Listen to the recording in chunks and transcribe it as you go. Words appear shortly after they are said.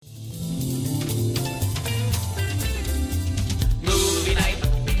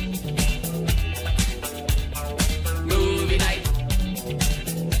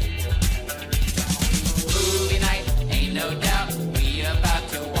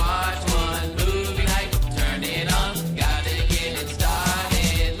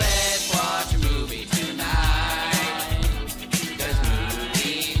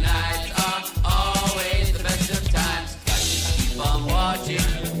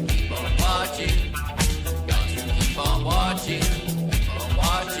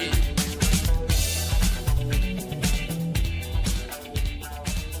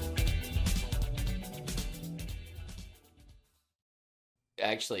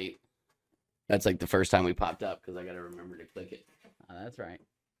actually, that's like the first time we popped up because I got to remember to click it. Oh, that's right.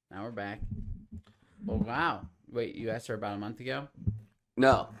 Now we're back. Well, wow. Wait, you asked her about a month ago?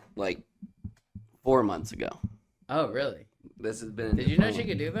 No, like 4 months ago. Oh, really? This has been. Did you know she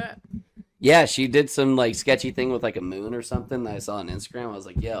could do that? Yeah, she did some like sketchy thing with like a moon or something that I saw on Instagram. I was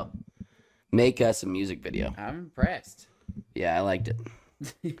like, yo, make us a music video. I'm impressed. Yeah, I liked it.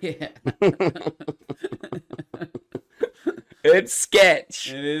 Yeah. It's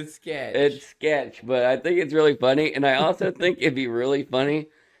sketch. It is sketch. It's sketch, but I think it's really funny. And I also think it'd be really funny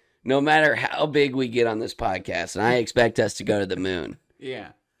no matter how big we get on this podcast. And I expect us to go to the moon. Yeah.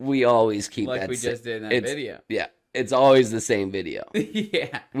 We always keep Like that. we just did in that video. Yeah. It's always the same video.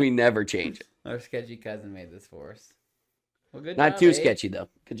 Yeah. We never change it. Our sketchy cousin made this for us. Well, good Not job, too Abe. sketchy, though.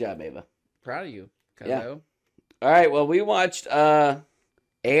 Good job, Ava. Proud of you, cuzzo. Yeah. All right. Well, we watched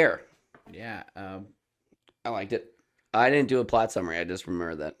Air. Yeah. I liked it. I didn't do a plot summary. I just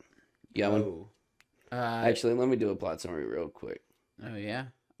remember that. You got one? Oh. Actually, let me do a plot summary real quick. Oh, yeah?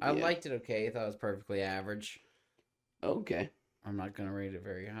 I Yeah. liked it okay. I thought it was perfectly average. Okay. I'm not going to rate it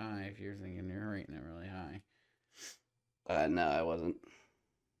very high if you're thinking you're rating it really high. No, I wasn't.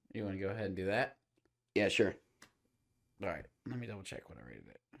 You want to go ahead and do that? Yeah, sure. All right. Let me double check what I rated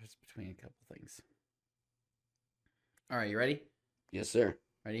it. It's between a couple things. All right. You ready? Yes, sir.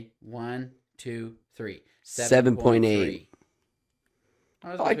 Ready? 1, 2, 3. 7.8.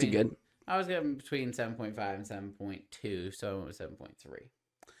 I I liked it good. I was getting between 7.5 and 7.2, so it was 7.3.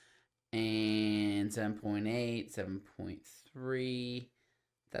 And 7.8, 7.3.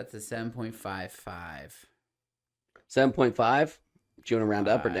 That's a 7.55. 7.5. Do you want to round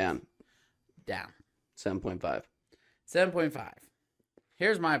up or 5. down? Down. 7.5. 7.5.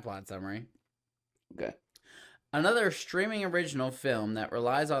 Here's my plot summary. Okay. Another streaming original film that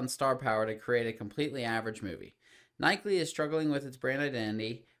relies on star power to create a completely average movie. Nike is struggling with its brand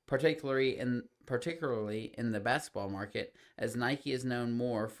identity, particularly in the basketball market, as Nike is known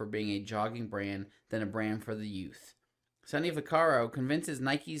more for being a jogging brand than a brand for the youth. Sonny Vaccaro convinces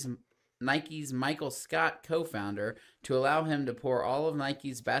Nike's Michael Scott co-founder to allow him to pour all of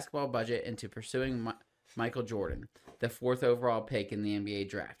Nike's basketball budget into pursuing Michael Jordan, the 4th overall pick in the NBA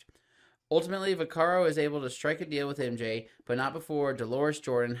draft. Ultimately, Vaccaro is able to strike a deal with MJ, but not before Dolores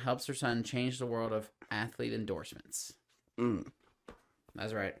Jordan helps her son change the world of athlete endorsements.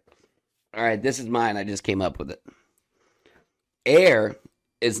 That's right. All right, this is mine. I just came up with it. Air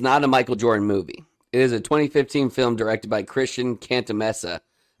is not a Michael Jordan movie. It is a 2015 film directed by Christian Cantamessa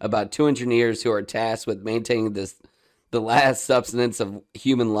about 2 engineers who are tasked with maintaining the last substance of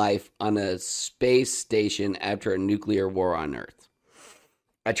human life on a space station after a nuclear war on Earth.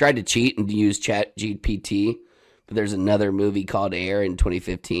 I tried to cheat and use ChatGPT, but there's another movie called Air in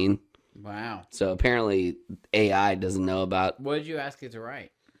 2015. Wow. So apparently AI doesn't know about. What did you ask it to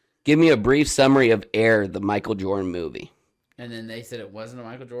write? Give me a brief summary of Air, the Michael Jordan movie. And then they said it wasn't a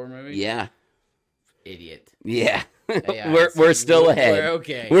Michael Jordan movie? Yeah. Idiot. Yeah. AI, we're still ahead. We're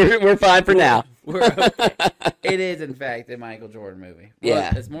okay. We're fine for now. We're okay. It is, in fact, a Michael Jordan movie. Well,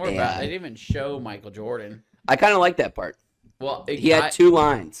 Yeah. It's more about, they didn't even show Michael Jordan. I kind of like that part. Well, He had 2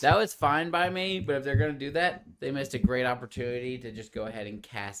 lines. That was fine by me, but if they're going to do that, they missed a great opportunity to just go ahead and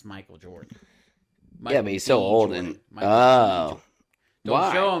cast Michael Jordan. Yeah, but he's so old and Don't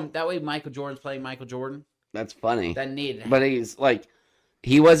why? show him that way. Michael Jordan's playing Michael Jordan. That's funny. That needed. But he's like,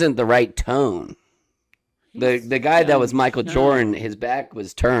 he wasn't the right tone. The guy that was Michael Jordan, his back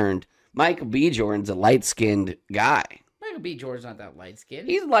was turned. Michael B. Jordan's a light skinned guy. Michael B. Jordan's not that light skinned.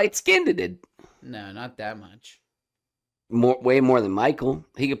 He's light skinned. No, not that much. Way more than Michael.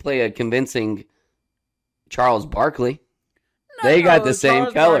 He could play a convincing Charles Barkley. They got the same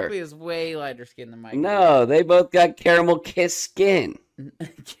Charles color. Barkley is way lighter skinned than Michael. No, they both got caramel kiss skin.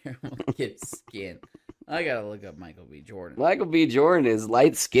 Caramel kid skin. I gotta look up Michael B. Jordan. Michael B. Jordan is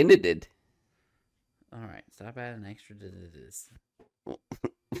light skinned. All right, stop adding extra to this.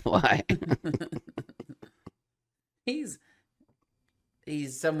 Why? He's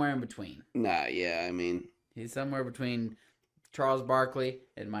somewhere in between. Nah, yeah, I mean, He's somewhere between Charles Barkley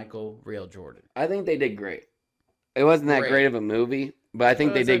and Michael Real Jordan. I think they did great. It wasn't that great of a movie, but I think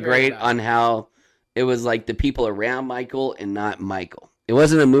What they was so did great great about on how it was like the people around Michael and not Michael. It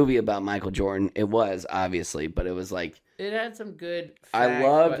wasn't a movie about Michael Jordan. It was, obviously, but it was like... It had some good facts, I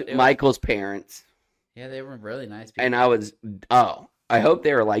loved Michael's parents. Yeah, they were really nice people. And I was... Oh, I hope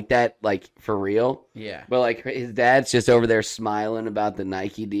they were like that, like, for real. Yeah. But, like, his dad's just over there smiling about the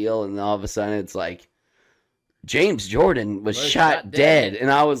Nike deal, and all of a sudden it's like... James Jordan was shot dead.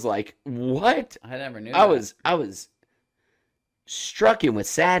 And I was like, what? I never knew I that. was struck with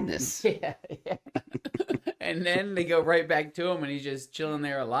sadness. Yeah. And then they go right back to him, and he's just chilling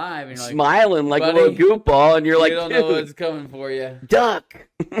there alive. And you're like, Smiling like buddy, a little goofball, and you're like, you don't know dude, what's coming for you. duck.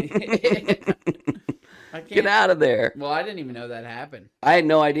 I can't. Get out of there. Well, I didn't even know that happened. I had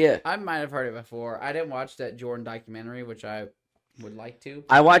no idea. I might have heard it before. I didn't watch that Jordan documentary, which I would like to.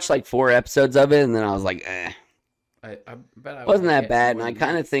 I watched like 4 episodes of it, and then I was like, eh. I bet I Wasn't would that get bad, more and I than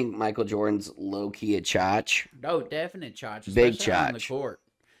kind of this. think Michael Jordan's low-key a chotch. No, definite chotch. Big Especially on the chotch. court.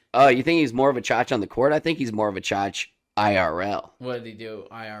 Oh, you think he's more of a chotch on the court? I think he's more of a chotch IRL. What did he do?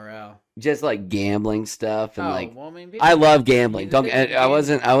 IRL. Just like gambling stuff and like well, I mean, I love gambling. he's Don't addicted to I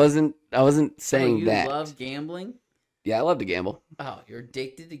wasn't Oh, saying you that. love gambling? Yeah, I love to gamble. Oh, you're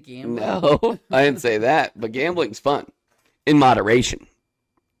addicted to gambling? No, I didn't say that. But gambling's fun. In moderation.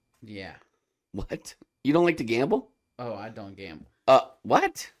 Yeah. What? You don't like to gamble? Oh, I don't gamble.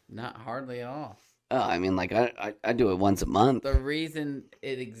 What? Not hardly at all. Oh, I mean, like I do it once a month. The reason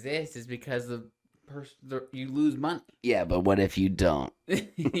it exists is because you lose money. Yeah, but what if you don't?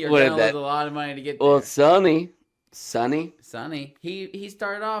 You're What if gonna lose a lot of money to get there. Well, Sonny, Sonny, he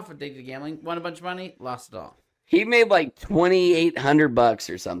started off addicted to gambling, won a bunch of money, lost it all. he made like $2,800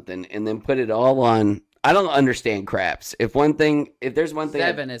 or something, and then put it all on. I don't understand craps. If there's one thing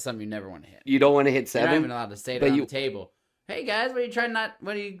 7 is something you never want to hit. you don't want to hit You're not 7, even allowed to say it But on you- the table. Hey guys, what are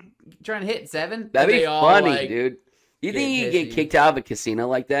you trying to hit? 7? that'd be They all, funny, like, dude. You get think you pissed get at you. kicked out of a casino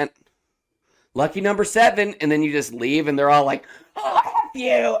like that? Lucky number 7, and then you just leave, and they're all like, "Oh,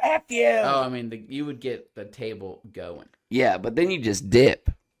 F you." Oh, I mean, you would get the table going. Yeah, but then you just dip.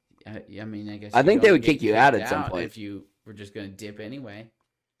 I mean, I guess I you think they don't would get kick you out kicked at some point. if you were just going to dip anyway.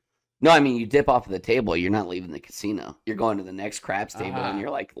 No, I mean you dip off of the table. You're not leaving the casino. You're going to the next craps table, Uh-huh. and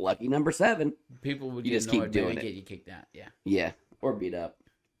you're like, lucky number 7. People would You get just keep annoyed, maybe doing it. get you kicked out. Yeah. Yeah, or beat up.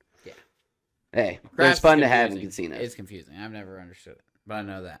 Yeah. Hey, Craps it's fun is to have in confusing. casinos. It's confusing. I've never understood it, but I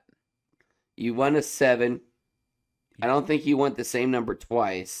know that. You won a 7. I don't think you want the same number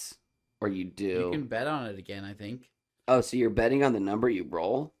twice, or you do. You can bet on it again, I think, Oh, so you're betting on the number you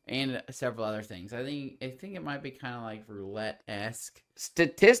roll? and several other things. I think it might be kind of like roulette-esque.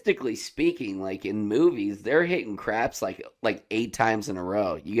 Statistically speaking, like in movies, they're hitting craps like 8 times in a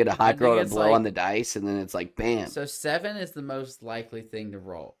row. You get a I hot girl think to it's blow like- on the dice, and then it's like bam. So 7 is the most likely thing to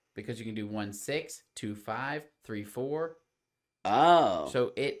roll because you can do 1 6, 2 5, 3 4. Oh,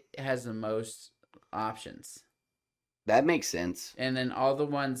 So it has the most options. that makes sense. And then all the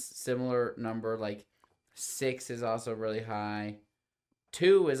ones similar number, like 6 is also really high.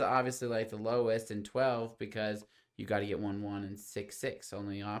 2 is obviously like the lowest, and 12 because you got to get 1 1 and 6 6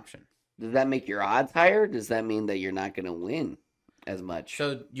 only option. Does that make your odds higher? Does that mean that you're not going to win as much?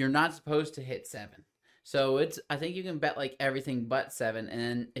 So you're not supposed to hit 7. So I think you can bet like everything but 7, and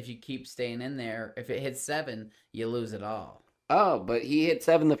then if you keep staying in there, if it hits 7, you lose it all. Oh, but he hit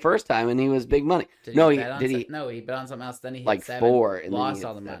 7 the first time, and he was big money. Did No, bet on did se- he? No, he bet on something else. Then he hit Like 7, 4, and then he lost hit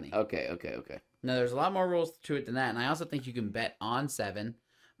all the 7. money. Okay. No, there's a lot more rules to it than that, and I also think you can bet on 7,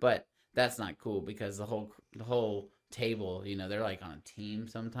 but that's not cool because the whole table, they're like on a team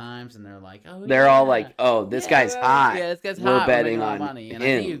sometimes, and they're like, oh, They're all yeah. like, "Oh, this Yeah, guy's well, hot. Yeah, this guy's We're hot. betting making a lot on of money, and I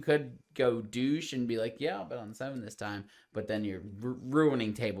think him." you could go douche and be like, yeah, I'll bet on 7 this time, but then you're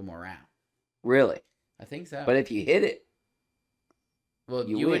ruining table morale. Really?" I think so. But if you hit it, well,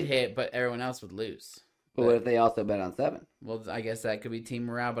 you you would win. hit, but everyone else would lose. but what if they also bet on 7? Well, I guess that could be team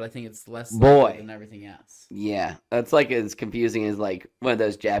morale, but I think it's less Boy. likely than everything else. Yeah, that's like as confusing as like one of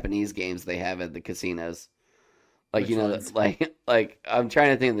those Japanese games they have at the casinos. Like Which ones? like I'm trying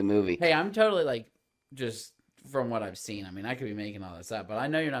to think of the movie. Hey, I'm totally like just from what I've seen. I mean, I could be making all this up, but I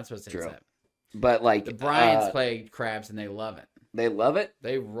know you're not supposed to hit True. 7. But like The Bryants play craps and they love it. they love it.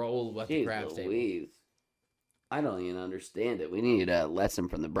 They roll with the Jeez craps table. Louise. I don't even understand it. We need a lesson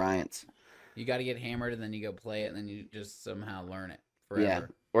from the Bryants. You got to get hammered and then you go play it and then you just somehow learn it Yeah, forever.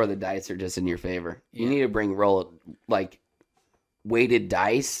 or the dice are just in your favor. You Yeah. need to bring weighted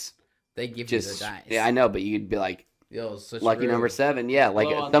dice. They give Just you the dice. yeah, I know, but you'd be like Yo, switch lucky through. number 7. Yeah, like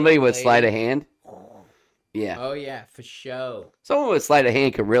Blow on somebody the would slide a lady. hand. Yeah, Oh yeah, for sure. someone with sleight of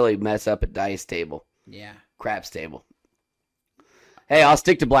hand could really mess up a dice table, Yeah, craps table. Hey, I'll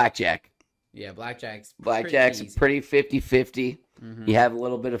stick to blackjack. yeah. Blackjack's Blackjack's pretty pretty 50-50. Mhm. You have a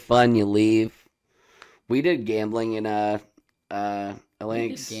little bit of fun, you leave. We did gambling in We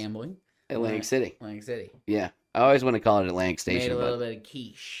Atlantic did gambling. City. Atlantic City. Yeah, I always want to call it Atlantic Made Station, a little but bit of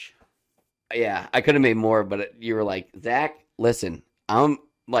quiche. yeah, I could have made more. But you were like, Zach, listen, I'm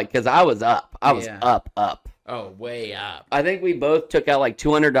like, because I was up. I was Yeah. up. Oh, way up. I think we both took out like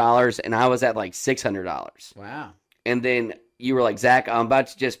 $200, and I was at like $600. Wow. And then you were like, Zach, I'm about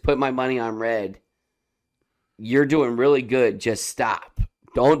to just put my money on red. You're doing really good. Just stop.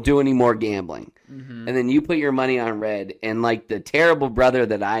 Don't do any more gambling. Mm-hmm. and then you put your money on red, and like the terrible brother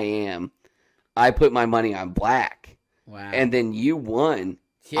that I am, I put my money on black, Wow. and then you won.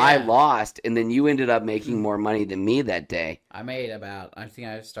 Yeah. I lost, and then you ended up making more money than me that day. I made about, I think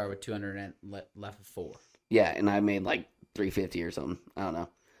I started with 200 and left with 4. Yeah, and I made like 350 or something. I don't know.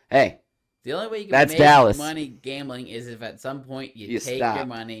 Hey, The only way you can That's make Dallas. money gambling is if at some point you take stop. your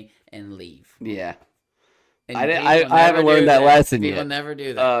money and leave. yeah. And I people haven't never learned do that lesson People yet. never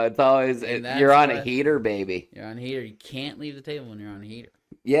do that. It's always And that's you're on a what- heater, baby. You're on heater. You can't leave the table when you're on heater.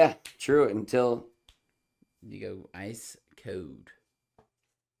 Yeah, true. Until You go ice code.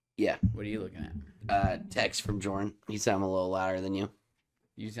 yeah, What are you looking at? text from Jordan. You sound a little louder than you.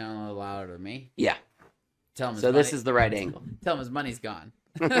 You sound a little louder than me. Yeah. Tell him. His So this money- is the right angle. Tell him his money's gone.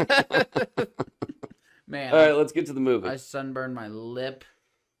 Man, All right, let's get to the movie. I sunburned my lip.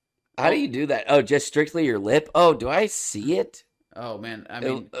 How do you do that? Oh, just strictly your lip? Oh, do I see it? Oh man, I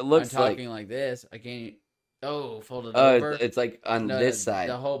mean, it looks I'm like talking like this. I can't. Oh, folded oh, over. it's like on No, this side.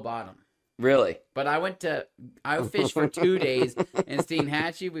 the whole bottom. Really? But I fished for 2 days. In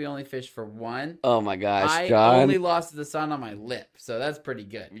Steinhatchee, we only fished for 1. Oh my gosh, I John. only lost to the sun on my lip, so that's pretty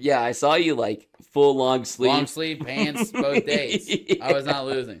good. Yeah, I saw you like full long sleeve. Long sleeve pants both days. I was not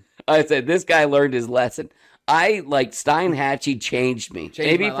losing. I said this guy learned his lesson. I like Steinhatchee changed me. Changed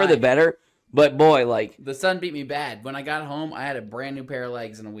Maybe my for the life. better, but boy, like The sun beat me bad. When I got home, I had a brand new pair of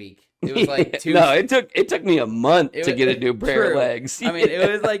legs in a week. It was like 2. No, it took me a month It to was- get a new pair of True. legs. I mean,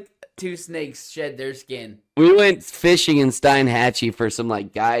 it was like 2 snakes shed their skin. We went fishing in Steinhatchee for some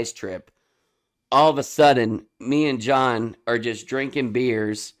like guys trip. All of a sudden, me and John are just drinking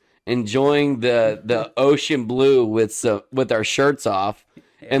beers, enjoying the ocean blue with our shirts off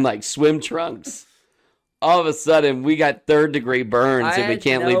and like swim trunks. All of a sudden, we got 3rd-degree burns and we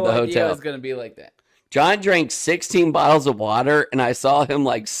can't leave the I hotel. it was going to be like that. John drank 16 bottles of water, and I saw him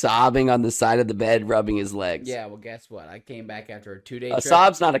like sobbing on the side of the bed, rubbing his legs. Yeah, well, guess what? I came back after a 2-day A trip.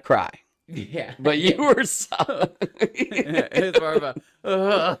 sob's not a cry, Yeah. but you were sobbing. It was more of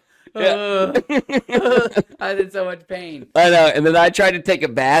a, I was in so much pain. I know. And then I tried to take a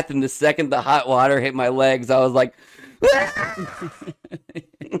bath, and the second the hot water hit my legs, I was like,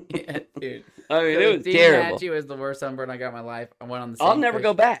 Yeah, dude. I mean, it was Steve terrible. Hatchie was the worst sunburn I got in my life. I went on the. I'll same never fish.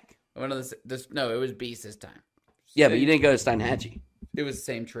 go back. I went on no, it was Beast this time. Yeah, but you didn't go to Steinhatchee. It was the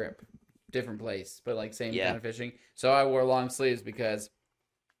same trip, different place, but like same Yeah. kind of fishing. So I wore long sleeves because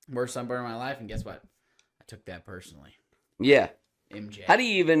worst sunburn in my life, and guess what? I took that personally. Yeah. MJ. How do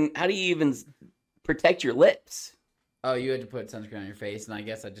you even protect your lips? Oh, you had to put sunscreen on your face, and I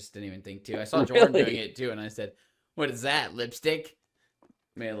guess I just didn't even think to. I saw Jordan Really? doing it too, and I said, "What is that? Lipstick?"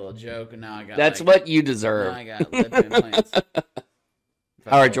 Made a little joke, and now I got. That's like, what you Now deserve. I got lip implants.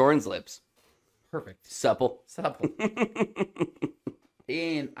 How are Jordan's lips? Perfect. Supple. Supple.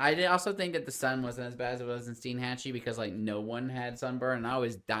 And I did also think that the sun wasn't as bad as it was in Steinhatchee because like no one had sunburn, and I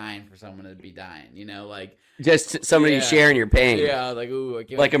was dying for someone to be dying. You know, like Just somebody Yeah. sharing your pain. yeah, I was like ooh, I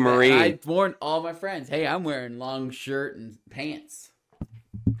can't Like a wait for that. Marine. And I warned all my friends, hey, I'm wearing long shirt and pants.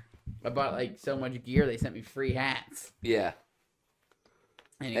 I bought like so much gear, they sent me free hats. Yeah.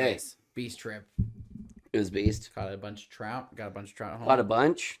 Anyways, beast trip. It was beast. Caught a bunch of trout. Got a bunch of trout home. Caught a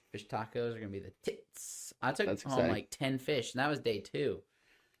bunch. Fish tacos are gonna be the tits. I took That's home exciting. like 10 fish, and that was day 2.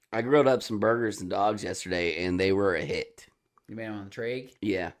 I grilled up some burgers and dogs yesterday, and they were a hit. You made them on the Traeg.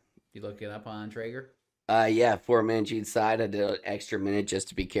 Yeah. You look it up on Traeger. Yeah, 4-man each side. I did an extra minute just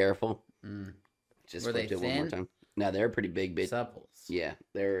to be careful. Mm. Just Were they flipped it one more thin? time. No, they're pretty big, bitch. Supples. Yeah,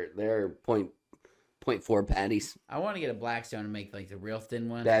 they're point 4 patties. I want to get a Blackstone and make like the real thin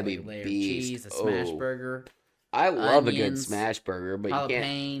one. That'd like be a layer beast. of cheese, a smash Oh. burger, I love a good Onions, smash burger, but you can't.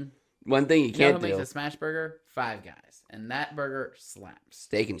 jalapeno. One thing you You know can't who makes do: a smash burger? Five Guys, and that burger slaps.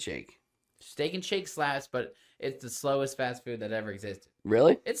 steak and shake. Steak and Shake slaps, but it's the slowest fast food that ever existed.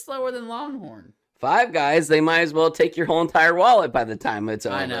 Really? It's slower than Longhorn. Five Guys, they might as well take your whole entire wallet by the time it's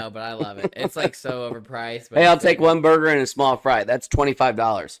over. I know, but I love it. It's like so overpriced. But Hey, I'll it's so take good. one burger and a small fry. That's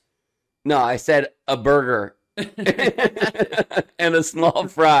 $25. No, I said a burger and a small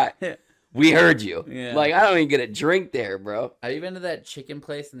fry. We heard you. Yeah. Like, I don't even get a drink there, bro. Have you been to that chicken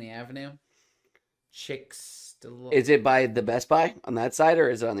place in the Avenue? Chicks. Is it by the Best Buy on that side, or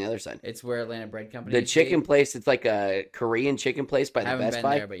is it on the other side? It's where Atlanta Bread Company. The used to be. chicken place, it's like a Korean chicken place by the Haven't Best been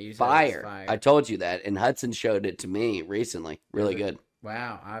Buy. there, but you said it's Fire. fire. I told you that, and Hudson showed it to me recently. Really good.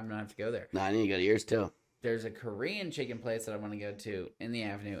 Wow, I'm gonna have to go there. No, I need to go to yours too. There's a Korean chicken place that I want to go to in the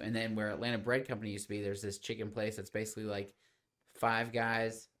Avenue, and then where Atlanta Bread Company used to be, there's this chicken place that's basically like Five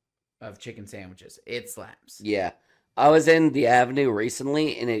Guys of chicken sandwiches. It slaps. Yeah. I was in the Avenue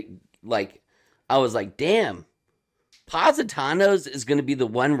recently, and I was like, damn, Positano's is going to be the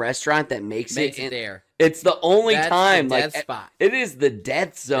one restaurant that makes Makes it. it there. It's the only That's time, the like death spot. it is the death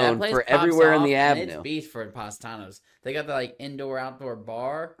That zone place for pops everywhere in off, the and avenue. It's beast for Positano's. They got the like indoor-outdoor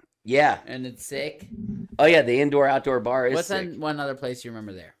bar, Yeah. and it's sick. Oh yeah, the indoor-outdoor bar is What's sick. one other place you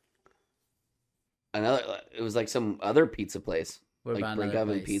remember there? It was like some other pizza place, What like about Brick another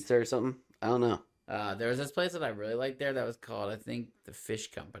Oven place? Pizza or something. I don't know. There was this place that I really liked there that was called, I think, the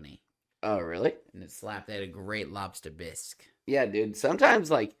Fish Company, Oh really? and it slapped. They had a great lobster bisque. Yeah, dude. Sometimes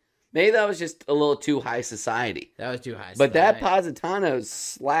like maybe that was just a little too high society. That was too high. But that stuff, right? Positano's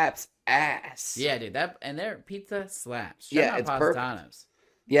slaps ass. Yeah, dude. And their pizza slaps. Shout Yeah, out it's perfect. Positano's.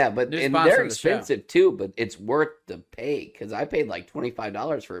 Yeah, but New and sponsor they're of the show. expensive too. But it's worth the pay because I paid like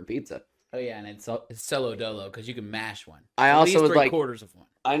 $25 for a pizza. Oh yeah, and it's solo dolo because you can mash one. I At also least was like, quarters of one.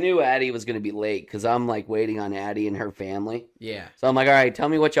 I knew Addie was going to be late because I'm like waiting on Addie and her family. Yeah. So I'm like, all right, tell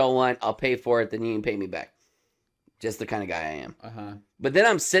me what y'all want. I'll pay for it. Then you can pay me back. Just the kind of guy I am. But then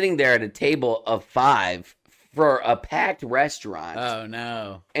I'm sitting there at a table of 5 for a packed restaurant. Oh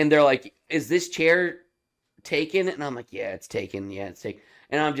no. And they're like, is this chair taken? And I'm like, yeah, it's taken. Yeah, it's taken.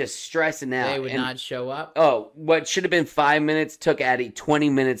 And I'm just stressing out. They would And, not show up. Oh, what should have been 5 minutes took Addie 20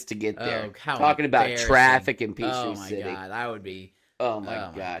 minutes to get there. Oh, how Talking about embarrassing. traffic in Peachtree Oh my City. god, I would be. Oh my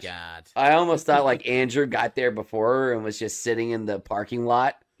Oh gosh. my god. I almost thought like Andrew got there before her and was just sitting in the parking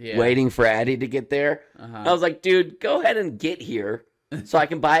lot Yeah. waiting for Addie to get there. I was like, dude, go ahead and get here so I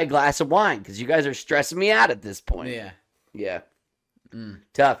can buy a glass of wine because you guys are stressing me out at this point. Yeah. Yeah. Mm.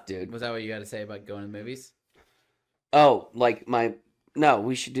 Tough, dude. Was that what you got to say about going to movies? Oh, like no,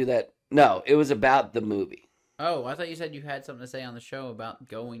 we should do that. No, it was about the movie. Oh, I thought you said you had something to say on the show about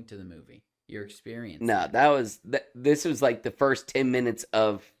going to the movie. Your experience. No, this was like the first 10 minutes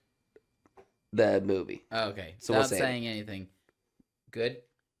of the movie. Oh, okay. So Without we'll say it. saying anything. Good.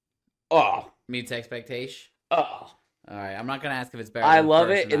 Oh, Meets expectation. oh. All right. I'm not gonna ask if it's better. I than the love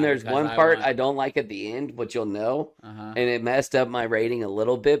first it, or and not, there's because one part want- I don't like at the end, which you'll know, Uh-huh. and it messed up my rating a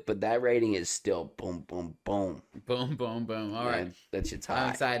little bit, but that rating is still boom, boom, boom. Boom, boom, boom. All right. Man, that shit's I'm high.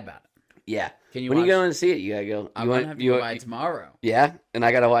 excited about it. Yeah. Can you? When watch? are you going to see it? You gotta go. I'm You gonna have to go by tomorrow. Yeah, and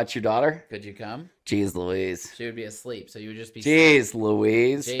I gotta watch your daughter. Could you come? Jeez, Louise. She would be asleep, so you would just be. Jeez,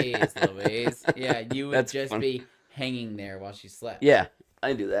 Louise. Jeez, Louise. Yeah, you would That's just fun. be hanging there while she slept. Yeah, I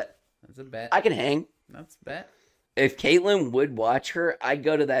can do that. That's a bet. I can hang. That's a bet. If Caitlin would watch her, I'd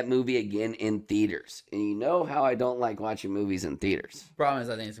go to that movie again in theaters. And you know how I don't like watching movies in theaters. Problem is,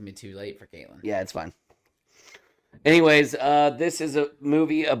 I think it's gonna be too late for Caitlin. Yeah, it's fine. Anyways, this is a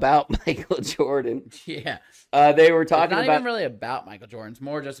movie about Michael Jordan. Yeah. They were It's talking not about even really about Michael Jordan. It's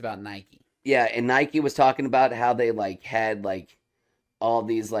more just about Nike. yeah, and Nike was talking about how they like had like all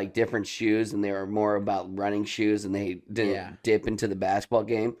these like different shoes, and they were more about running shoes, and they didn't Yeah. dip into the basketball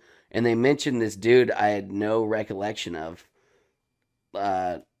game. And they mentioned this dude I had no recollection of,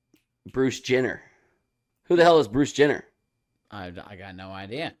 Bruce Jenner. Who the hell is Bruce Jenner? I got no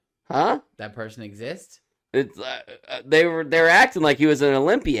idea. Huh? That person exists. It's they're acting like he was an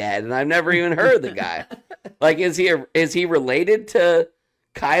Olympiad, and I've never even heard of the guy. Like, is he related to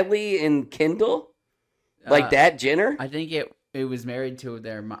Kylie and Kendall? Like that Jenner? I think it was married to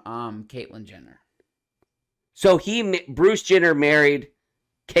their mom, Caitlyn Jenner. So Bruce Jenner married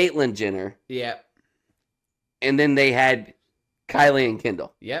Caitlyn Jenner, Yep. and then they had Kylie and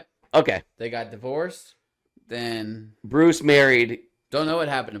Kendall. Yep. Okay. They got divorced. Then Bruce married don't know what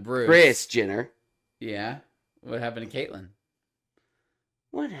happened to Bruce. Kris Jenner. Yeah. What happened to Caitlyn?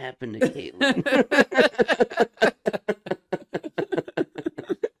 What happened to Caitlyn?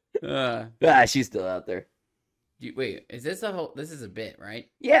 She's still out there. Wait, is this a whole? This is a bit, right?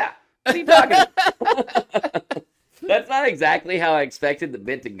 Yeah. What are you talking about? That's not exactly how I expected the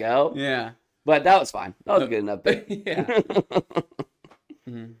bit to go, Yeah. but that was fine. That was a good enough bit. Yeah.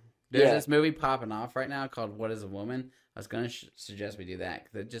 Mhm. There's Yeah. this movie popping off right now called "What Is a Woman." I was gonna suggest we do that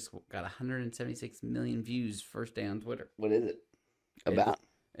because it just got 176 million views first day on Twitter. What is it about?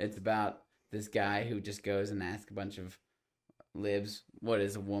 It's about this guy who just goes and asks a bunch of libs what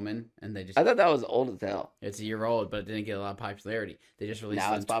is a woman, and they just I thought that was old as hell. it's a year old, but it didn't get a lot of popularity. They just released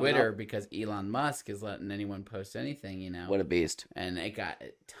Now it it's on popping Twitter up. because Elon Musk is letting anyone post anything, you know. What a beast. And it got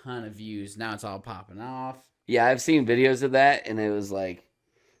a ton of views. Now it's all popping off. Yeah, I've seen videos of that, and it was like,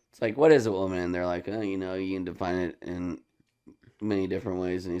 it's like, what is a woman? And they're like, oh, you can define it in many different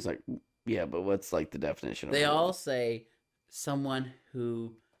ways. And he's like, yeah, but what's like the definition of They a woman? all say someone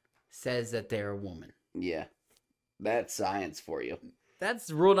who says that they're a woman. Yeah, that's science for you. That's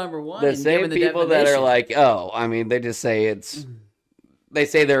rule number one. The in same giving the people that are definition. like, oh, I mean, they just say they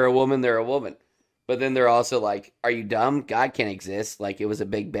say they're a woman, they're a woman. But then they're also like, are you dumb? God can't exist. Like, it was a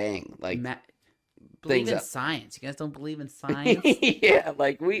big bang. Like, believe things in up. science. You guys don't believe in science? Yeah,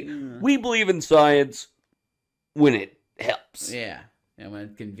 like we believe in science when it helps. Yeah. And when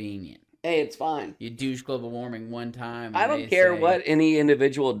it's convenient. Hey, it's fine. You douche global warming one time. I and don't they care say- what any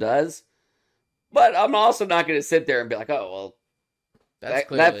individual does, but I'm also not going to sit there and be like, oh, well, That's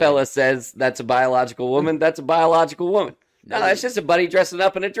that fella says that's a biological woman. That's a biological woman. No, that's just a buddy dressing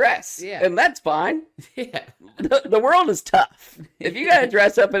up in a dress. Yeah. And that's fine. Yeah. The world is tough. If you got to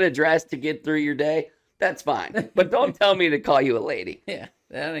dress up in a dress to get through your day, that's fine. But don't tell me to call you a lady. Yeah.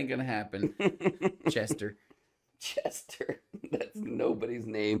 That ain't going to happen. Chester. Chester. That's nobody's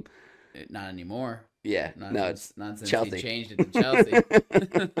name. Not anymore. Yeah. Not It's since Chelsea. he changed it to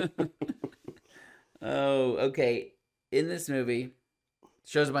Chelsea. Oh, okay. In this movie,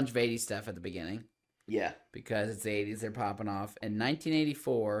 shows a bunch of 80s stuff at the beginning Yeah. because it's the 80s. They're popping off. In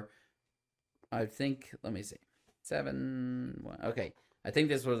 1984, I think, let me see. Okay. I think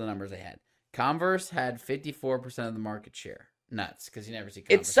this were the numbers they had. Converse had 54% of the market share. Nuts, because you never see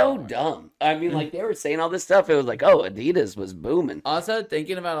Converse It's so anymore. dumb. I mean, like, they were saying all this stuff. It was like, oh, Adidas was booming. Also,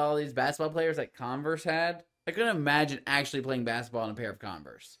 thinking about all these basketball players that Converse had, I couldn't imagine actually playing basketball in a pair of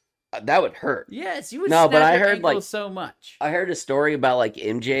Converse. That would hurt. Yes, you would No, snap but I your heard, ankle like- so much. I heard a story about, like,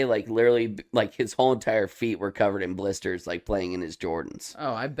 MJ, like, literally, like, his whole entire feet were covered in blisters, like, playing in his Jordans.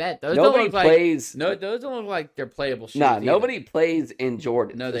 Oh, I bet. Those Nobody don't look plays... like... No, those don't look like they're playable shoes. Nah, either. nobody plays in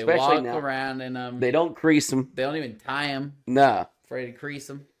Jordans. No, they especially walk now. around in them. They don't crease them. They don't even tie them. Nah. Afraid to crease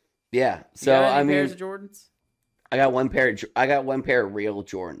them. Yeah. So, So, I mean... pairs of Jordans? I got one pair of real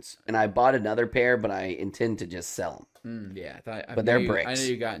Jordans, and I bought another pair, but I intend to just sell them. Yeah. But they're I bricks.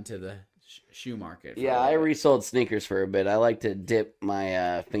 knew you got into the shoe market. for Yeah, a I little bit. resold sneakers for a bit. I like to dip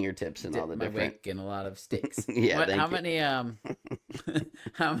my fingertips in all the Dipped my different. wick in a lot of sticks. Yeah, thank how you. many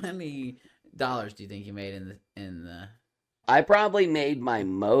how many dollars do you think you made in the I probably made my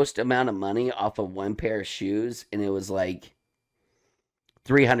most amount of money off of one pair of shoes, and it was like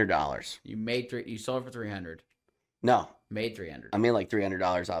 $300. you sold it for 300. No, Made 300. I made like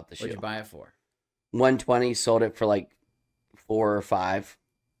 $300 off the shoe. What'd you buy it for? 120, sold it for like 4 or 5.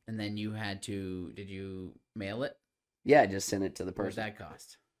 And then did you mail it? Yeah, I just sent it to the What person. that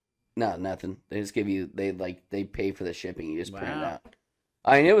cost? No, nothing. They just give you they pay for the shipping. You just print it Wow. out.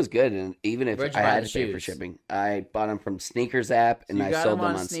 I mean, it was good, and even if Where'd you I buy had the to pay for shoes? shipping, I bought them from Sneakers app, and So you I got sold them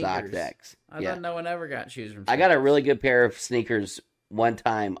them on on Sneakers. StockX. I Yeah, thought no one ever got shoes from I got a Sneakers. really good pair of sneakers one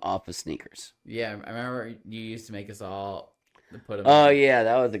time off of Sneakers. Yeah, I remember you used to make us all put them Oh in. yeah,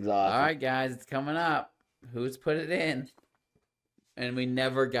 that was exhausting. All right, guys, it's coming up. Who's put it in? And we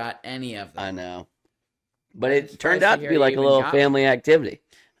never got any of them. I know, but I'm it surprised turned to out to hear be you like a even little got family activity.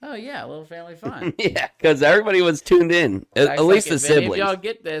 Oh yeah, a little family fun. Yeah, because everybody was tuned in. At It's least like, the if any of siblings. y'all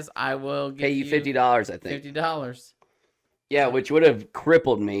get this, I will give Pay you $50, I think. $50. Yeah, which would have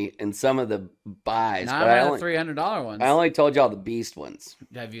crippled me in some of the buys. Not but I on the only, $300 ones. I only told y'all the beast ones.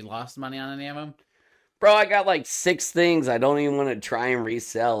 Have you lost money on any of them? Bro, I got like 6 things I don't even want to try and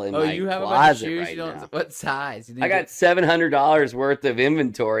resell in my You have a bunch of closet shoes. right You don't. now. What size? You I got $700 worth of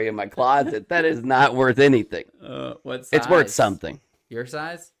inventory in my closet. That is not worth anything. What size? It's worth something. Your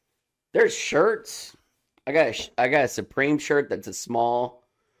size? There's shirts. I got a Supreme shirt that's a small.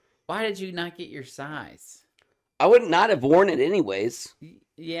 Why did you not get your size? I would not have worn it anyways.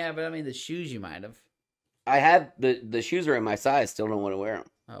 Yeah, but I mean the shoes you might have. I have the shoes are in my size. Still don't want to wear them.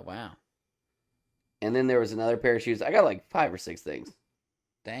 Oh wow, And then there was another pair of shoes. I got like 5 or 6 things.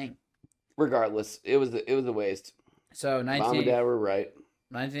 dang. Regardless, it was a waste. So Mom and Dad were right.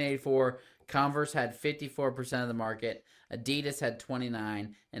 1984, Converse had 54% of the market. Adidas had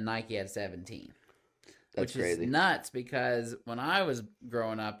 29, and Nike had 17. That's which crazy. is nuts because when I was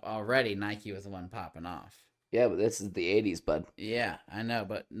growing up already, Nike was the one popping off. Yeah, but this is the 80s, bud. Yeah, I know,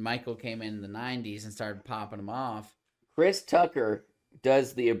 but Michael came in the 90s and started popping them off. Chris Tucker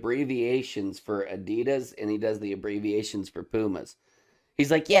does the abbreviations for Adidas, and he does the abbreviations for Pumas. He's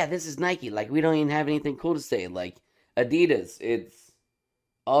like, yeah, this is Nike. Like, we don't even have anything cool to say. Like, Adidas, it's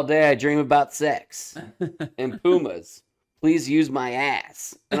all day I dream about sex. And Pumas, please use my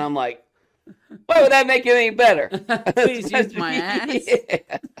ass. And I'm like, why would that make it any better? Please use my ass.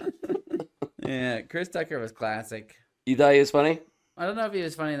 Yeah. Yeah, Chris Tucker was classic. You thought he was funny? I don't know if he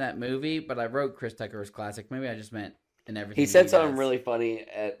was funny in that movie, but I wrote Chris Tucker was classic. Maybe I just meant in everything. He said something does. really funny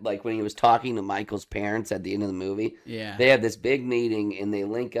at, like, when he was talking to Michael's parents at the end of the movie. Yeah. They have this big meeting and they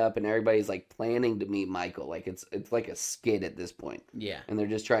link up and everybody's like planning to meet Michael. Like it's like a skit at this point. Yeah. And they're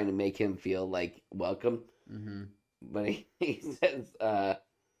just trying to make him feel like welcome. Mm-hmm. But he says,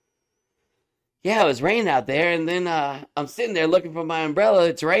 yeah, it was raining out there, and then I'm sitting there looking for my umbrella.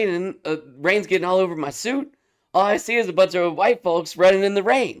 It's raining. Rain's getting all over my suit. All I see is a bunch of white folks running in the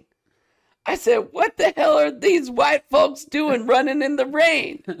rain. I said, what the hell are these white folks doing running in the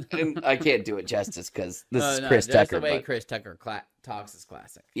rain? And I can't do it justice because this is Chris just Tucker. The way but Chris Tucker talks is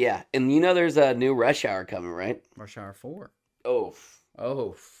classic. yeah, and you know there's a new Rush Hour coming, right? Rush Hour 4. Oh,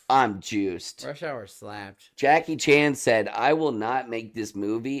 Oh. I'm juiced. Rush Hour slapped. Jackie Chan said, I will not make this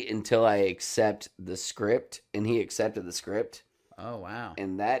movie until I accept the script. And he accepted the script. Oh, wow.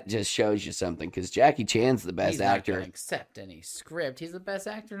 And that just shows you something because Jackie Chan's the best He's actor. not gonna accept any script. He's the best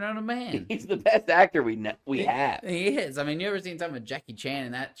actor known to man. He's the best actor we have. He is. I mean, you ever seen something with Jackie Chan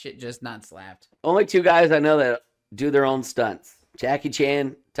and that shit just not slapped? Only two guys I know that do their own stunts. Jackie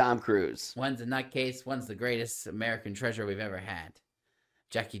Chan, Tom Cruise. One's a nutcase. One's the greatest American treasure we've ever had.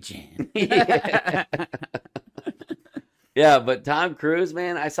 Jackie Chan. Yeah. Yeah, but Tom Cruise,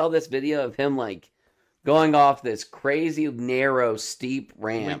 man, I saw this video of him like going off this crazy narrow steep We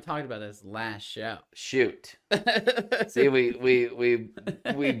ramp. talked about this last show. Shoot. See,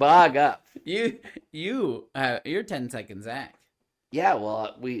 we bog up. You're 10 seconds Zach. Yeah,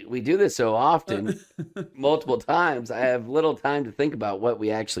 well, we do this so often, multiple times. I have little time to think about what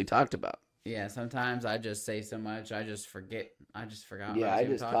we actually talked about. Yeah, sometimes I just say so much, I just forget. I just forgot. Yeah, what I was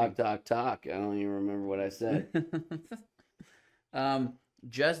even just talk. I don't even remember what I said.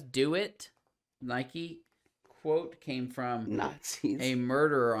 Just do it. Nike quote came from Nazis. a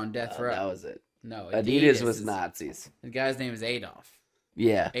murderer on death row. That was it. No, Adidas was is- Nazis. The guy's name is Adolf.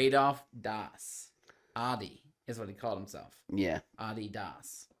 Yeah, Adolf Das. Adi is what he called himself. yeah, Adi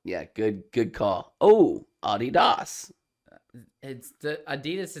Das. yeah. Good call. Oh, Adidas. It's the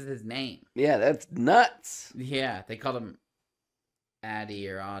Adidas is his name. Yeah, that's nuts. Yeah, they called him Addy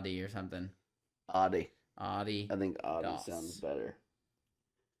or Audi or something. Adi. Audi, I think Adi Das. sounds better.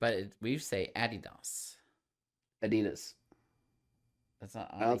 but we say Adidas. Adidas. That's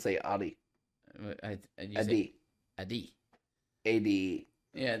not. I don't say Adi. You say Adi. Adi. Adi.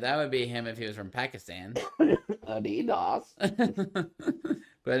 Yeah, that would be him if he was from Pakistan. Adidas.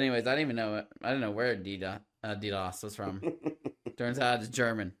 But anyways, I didn't even know. I didn't know where Adidas was from. Turns out it's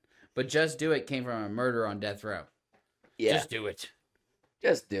German. But Just Do It came from a murder on death row. Yeah, Just do it.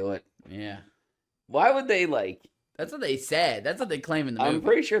 just do it. Yeah. Why would they like? That's what they said. That's what they claim in the movie. I'm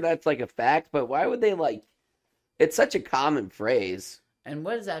pretty sure that's like a fact, but why would they like? It's such a common phrase. And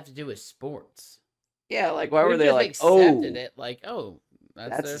what does that have to do with sports? Yeah, like why We were they just like? accepted Oh, it like, oh, that's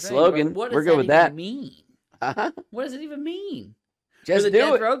their the thing. slogan. But what does We're good with even that. mean? uh-huh. What does it even mean? Just the do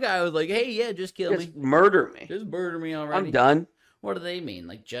death it. row guy was like, hey, yeah, just kill Just me. murder me. Just murder me already. I'm done. What do they mean?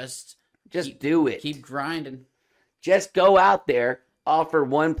 Like, just Do it. keep grinding. Just go out there, offer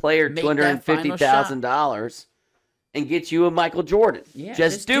one player Make that final $250,000, and get you a Michael Jordan. Yeah,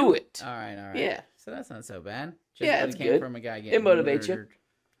 just do it. All right. Yeah. So that's not so bad. Just Yeah, but it's it came good. from a guy getting motivates you. murdered.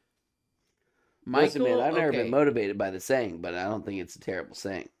 Listen, Michael, man, I've never okay. been motivated by the saying, but I don't think it's a terrible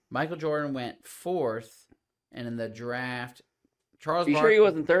saying. Michael Jordan went fourth, and in the draft, Charles. You sure he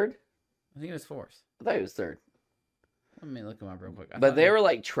wasn't third? I think it was fourth. I thought he was third. Let me look him up real quick. I But thought they he- were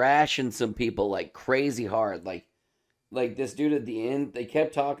like trashing some people like crazy hard. Like this dude at the end, they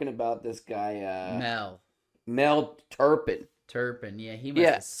kept talking about this guy, Mel Turpin. Turpin. Yeah, he must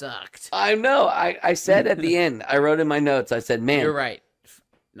Yeah. have sucked. I know. I said at the end, I wrote in my notes, I said, man. You're right.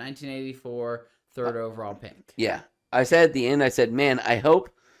 1984, third overall pick. Yeah. I said at the end, I said, man, I hope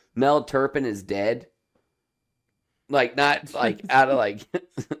Mel Turpin is dead. Like, not like out of like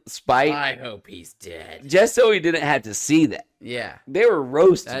spite. I hope he's dead. Just so he didn't have to see that. Yeah, They were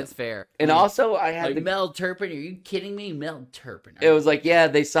roasting. that's him. fair. And I mean, also, I had like Mel Turpin. Are you kidding me? Mel Turpin. it was like, yeah,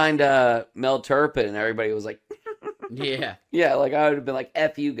 they signed Mel Turpin, and everybody was like, Yeah. yeah, like I would have been like,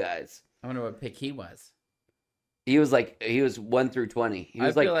 F you guys. I wonder what pick he was. He was 1 through 20. He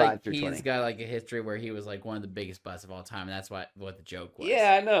was I like feel 5 through he's 20. got like a history where he was like one of the biggest busts of all time, and that's what the joke was.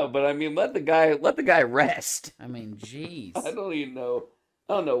 Yeah, I know, but I mean, let the guy rest. I mean, jeez. I don't even know.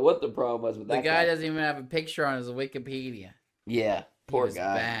 I don't know what the problem was with The that guy doesn't even have a picture on his Wikipedia. Yeah, poor was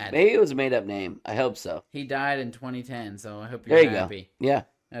guy. bad. Maybe it was a made up name. I hope so. He died in 2010, so I hope you're There you happy. go. Yeah,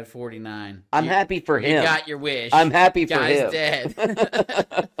 At 49. I'm happy for You him. got your wish. I'm happy for Guy's him.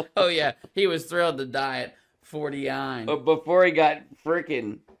 dead. Oh, yeah. He was thrilled to die at 49. But before he got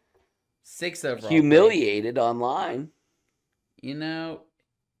freaking 6 overall. humiliated online. You know,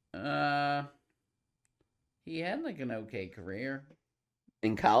 he had like an okay career.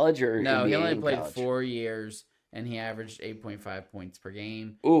 In college or No, he NBA only in played college? 4 years, and he averaged 8.5 points per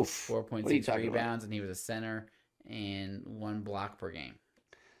game, Oof. What are you 4.6 talking about? rebounds, and he was a center, and 1 block per game.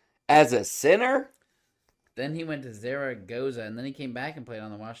 As a center? Then he went to Zaragoza, and then he came back and played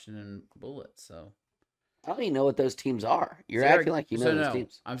on the Washington Bullets. So I don't even know what those teams are. You're acting like you know those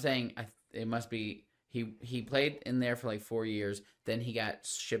teams. I'm saying it must be He played in there for like 4 years. Then he got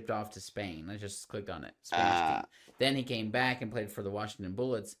shipped off to Spain. I just clicked on it. Spanish team. Then he came back and played for the Washington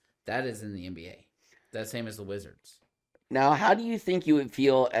Bullets. That is in the NBA. That's same as the Wizards. Now, how do you think you would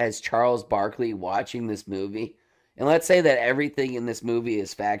feel as Charles Barkley watching this movie? And let's say that everything in this movie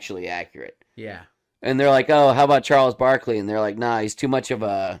is factually accurate. Yeah. And they're like, oh, how about Charles Barkley? And they're like, nah, he's too much of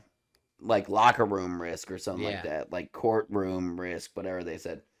a, like, locker room risk or something like that. Like, courtroom risk, whatever they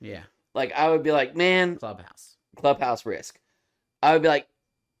said. Yeah. Like, I would be like, man. Clubhouse risk. I would be like,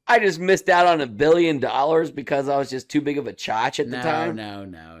 I just missed out on $1 billion because I was just too big of a chotch at the time. No.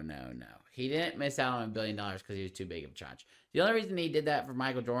 He didn't miss out on $1 billion because he was too big of a chotch. The only reason he did that for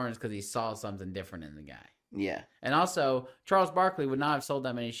Michael Jordan is because he saw something different in the guy. Yeah. And also, Charles Barkley would not have sold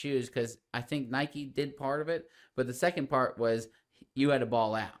that many shoes because I think Nike did part of it. But the second part was you had to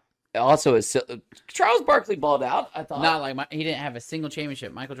ball out. Also, Charles Barkley balled out, I thought. Not like he didn't have a single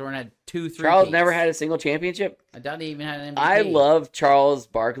championship. Michael Jordan had 2, 3. Charles never had a single championship? I doubt he even had an MVP. I love Charles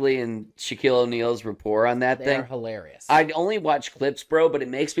Barkley and Shaquille O'Neal's rapport on that thing. They're hilarious. I only watch clips, bro, but it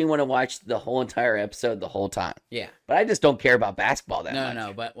makes me want to watch the whole entire episode the whole time. Yeah. But I just don't care about basketball that much.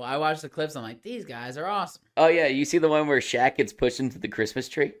 No, but I watch the clips, I'm like, these guys are awesome. Oh, yeah, you see the one where Shaq gets pushed into the Christmas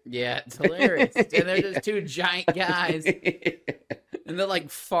tree? Yeah, it's hilarious. And they're just two giant guys. And they'll like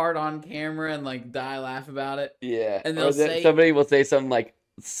fart on camera and like die laugh about it. Yeah. And they'll say somebody will say something like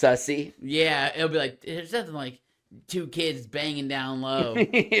sussy. Yeah, it'll be like there's nothing like 2 kids banging down low.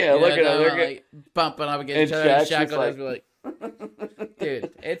 Yeah, look at them. They're like bumping up against each other. And Shaq will just be like,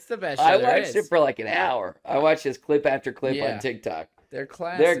 dude, it's the best show I there watched is. it for like an hour. I watched this clip after clip on TikTok. They're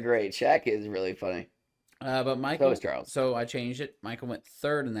classic. They're great. Shaq is really funny. But Michael, so is Charles. So I changed it. Michael went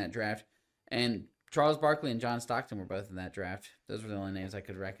 3rd in that draft, and Charles Barkley and John Stockton were both in that draft. Those were the only names I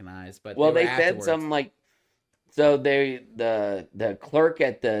could recognize. But they said something like, so the clerk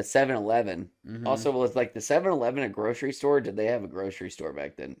at the 7-Eleven also was like the 7-Eleven a grocery store. Did they have a grocery store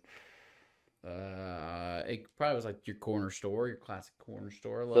back then? It probably was like your corner store, your classic corner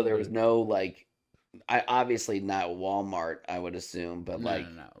store. So there was no like, obviously not Walmart, I would assume, but no, it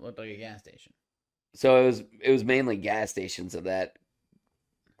looked like a gas station. So it was mainly gas stations of that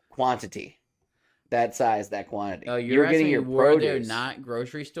quantity. That size, that quantity. Oh, you're getting your produce. Were there not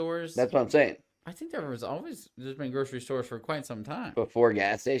grocery stores? That's what I'm saying. I think there's been grocery stores for quite some time. Before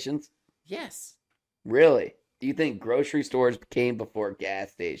gas stations? Yes. Really? Do you think grocery stores came before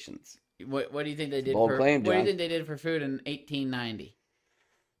gas stations? What do you think they did? Bold claim, John. What do you think they did for food in 1890?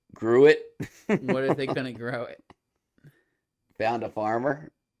 Grew it. What if they couldn't grow it? Found a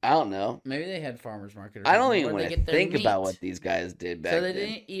farmer. I don't know. Maybe they had farmers market. I don't even want to think about what these guys did back then. So they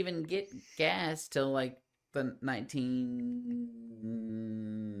didn't even get gas till like the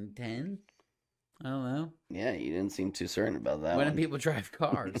 1910. I don't know. Yeah, you didn't seem too certain about that. When did people drive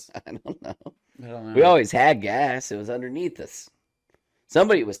cars? I don't know. I don't know. We always had gas. It was underneath us.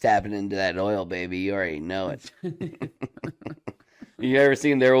 Somebody was tapping into that oil, baby. You already know it. You ever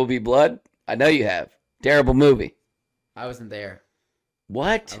seen There Will Be Blood? I know you have. Terrible movie. I wasn't there.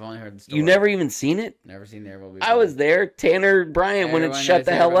 What? I've only heard the story. You never even seen it? Never seen There Will Be Blood. I was there. Tanner Bryant when it shut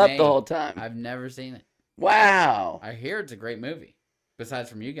the hell up the whole time. I've never seen it. Wow. I hear it's a great movie. Besides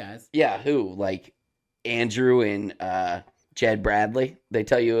from you guys. Yeah, who? Like Andrew and Jed Bradley? They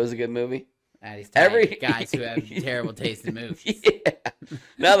tell you it was a good movie? Guys who have terrible taste in movies. Yeah.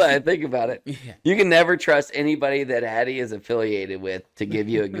 Now that I think about it, yeah. You can never trust anybody that Hattie is affiliated with to give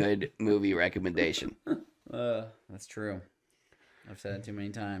you a good movie recommendation. That's true. I've said it too many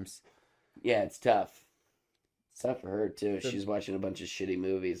times. Yeah, it's tough. It's tough for her, too. She's watching a bunch of shitty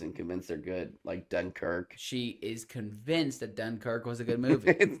movies and convinced they're good, like Dunkirk. She is convinced that Dunkirk was a good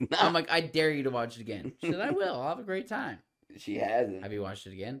movie. It's not. I'm like, I dare you to watch it again. She said, I will. I'll have a great time. She hasn't. Have you watched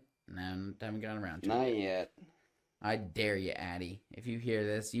it again? No, I haven't gotten around to it. Not yet. I dare you, Addie. If you hear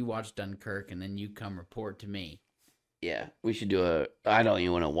this, you watch Dunkirk and then you come report to me. Yeah, we should do I don't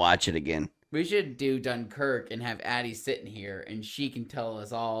even want to watch it again. We should do Dunkirk and have Addie sitting here and she can tell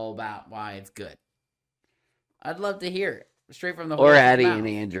us all about why it's good. I'd love to hear it. Straight from the Or horse's Addie mouth. and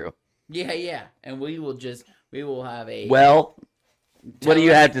Andrew. Yeah. And we will have a... Well, what do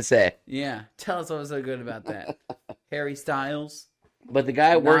you have to say? Yeah, tell us what was so good about that. Harry Styles. But the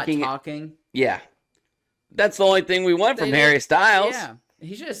guy working... Not talking. Yeah. That's the only thing we want from Harry Styles. Yeah.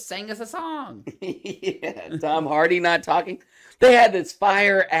 He should have sang us a song. Yeah. Tom Hardy not talking. They had this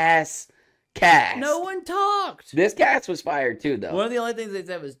fire-ass cast. No one talked. This cast was fired too, though. One of the only things they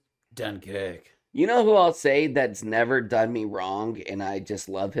said was, Dunkirk. You know who I'll say that's never done me wrong, and I just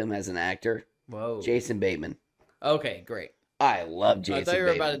love him as an actor? Whoa. Jason Bateman. Okay, great. I love Jason Bateman. I thought you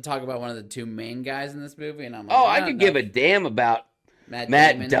were about to talk about one of the two main guys in this movie, and I'm like, I could give a damn about Matt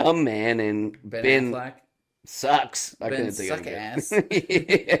Matt Damon, Dumbman and Ben Affleck. Sucks. I Ben couldn't think of Suck it. Ass.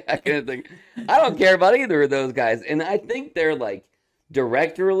 Yeah, I couldn't think. I don't care about either of those guys, and I think they're like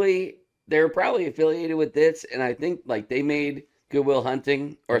directorially, they're probably affiliated with this, and I think like they made Good Will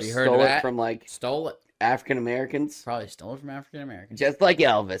Hunting or Have you heard stole of it that? from like Stole it. African Americans, Probably stole it from African Americans. just like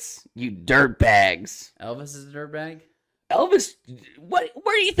Elvis. You dirtbags. Elvis is a dirtbag. Elvis, what?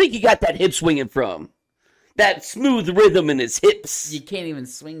 Where do you think he got that hip swinging from? That smooth rhythm in his hips. You can't even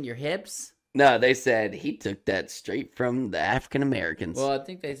swing your hips. No, they said he took that straight from the African Americans. Well, I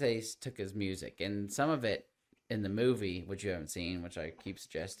think they say he took his music, and some of it in the movie, which you haven't seen, which I keep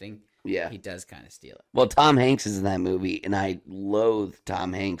suggesting, yeah. he does kind of steal it. Well, Tom Hanks is in that movie, and I loathe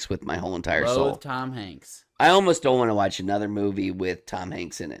Tom Hanks with my whole entire soul. Loathe Tom Hanks. I almost don't want to watch another movie with Tom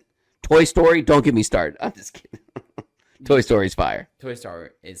Hanks in it. Toy Story, don't get me started. I'm just kidding. Toy Story's fire. Toy Story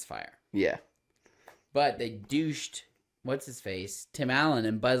is fire. Yeah. But they douched, what's his face, Tim Allen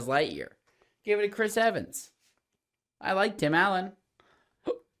and Buzz Lightyear. Give it to Chris Evans. I like Tim Allen.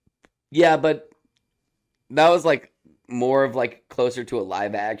 Yeah, but that was like more of like closer to a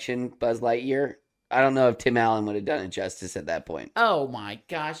live action Buzz Lightyear. I don't know if Tim Allen would have done it justice at that point. Oh my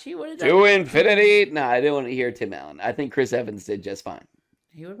gosh, he would have done To infinity? No, I didn't want to hear Tim Allen. I think Chris Evans did just fine.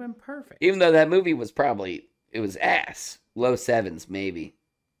 He would have been perfect. Even though that movie was probably, it was ass. Low sevens, maybe.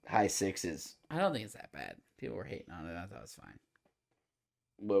 High sixes. I don't think it's that bad. People were hating on it. I thought it was fine.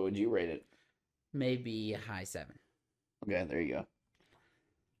 What would you rate it? Maybe a high 7. Okay, there you go.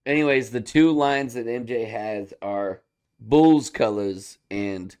 Anyways, the two lines that MJ has are Bulls colors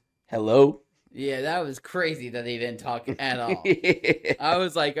and hello. Yeah, that was crazy that he didn't talk at all. Yeah. I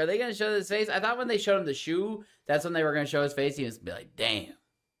was like, are they going to show his face? I thought when they showed him the shoe, that's when they were going to show his face. He was be like, damn.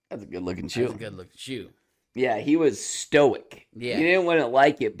 That's a good looking shoe. That's a good looking shoe. Yeah, he was stoic. Yeah. He didn't want to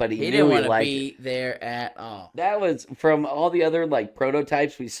like it, but he He knew didn't he want to liked be it. there at all. That was from all the other like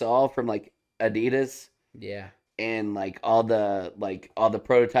prototypes we saw from like Adidas Yeah. and like all the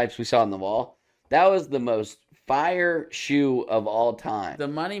prototypes we saw on the wall. That was the most fire shoe of all time. The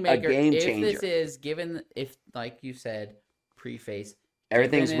moneymaker, game if changer. this is given, if like you said, preface,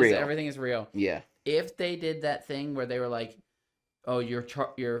 Everything's given real. Everything is real. Yeah. If they did that thing where they were like, oh, your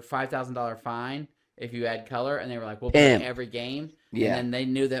 $5,000 fine if you add color, and they were like, we'll play Pimp. every game. Yeah. And then they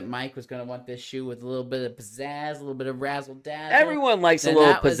knew that Mike was going to want this shoe with a little bit of pizzazz, a little bit of razzle dazzle. Everyone likes a Then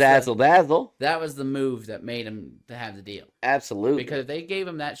little that was pizzazzle dazzle. That was the move that made him to have the deal. Absolutely. Because if they gave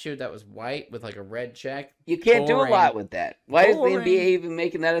him that shoe that was white with like a red check, you can't do a boring. lot with that. Why is Boring. the NBA even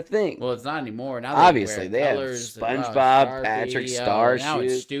making that a thing? well, it's not anymore. Now Obviously, they they have colors, SpongeBob, Sharpie, Patrick Star Now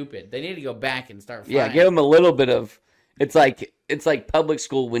shoes. it's stupid. They need to go back and start. Yeah, flying. give them a little bit of. It's like public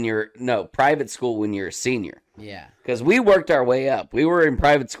school when you're private school when you're a senior. Yeah, Because we worked our way up. We were in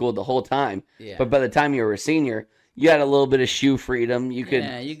private school the whole time. yeah. But by the time you were a senior, you had a little bit of shoe freedom. You could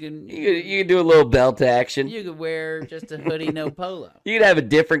yeah, you can. you could do a little belt action. You could wear just a hoodie, no polo. You could have a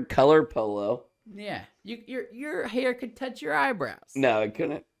different color polo. Yeah, your hair could touch your eyebrows. No, it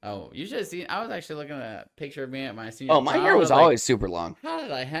couldn't. Oh, you should have seen. I was actually looking at a picture of me at my senior. Oh, my prom. hair I was like, always super long. How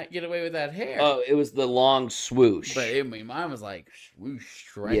did I get away with that hair? Oh, it was the long swoosh. But I mean, mine was like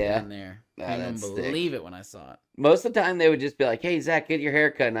swoosh right Yeah. down there. Nah, I couldn't that's even thick. believe it when I saw it. Most of the time, they would just be like, "Hey, Zach, get your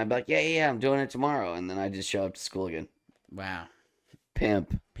hair cut," and I'd be like, "Yeah, I'm doing it tomorrow," and then I just show up to school again. Wow,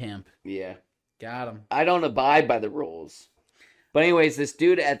 Pimp. pimp, Yeah. got him. I don't abide by the rules. But anyways, this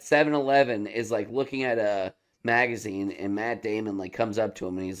dude at 7-Eleven is like looking at a magazine, and Matt Damon like comes up to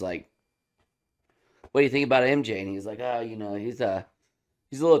him and he's like, "What do you think about MJ?" And he's like, "Oh, he's a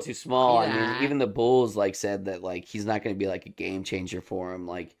little too small." I Yeah. mean, even the Bulls like said that like he's not going to be like a game changer for him.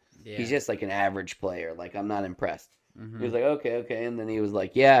 Like Yeah. he's just like an average player. Like I'm not impressed. Mhm. He was like, okay, and then he was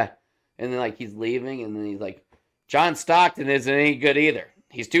like, yeah, and then like he's leaving, and then he's like, John Stockton isn't any good either.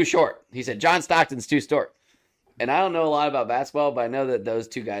 He's too short. He said John Stockton's too short. And I don't know a lot about basketball, but I know that those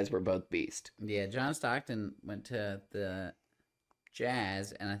two guys were both beast. Yeah, John Stockton went to the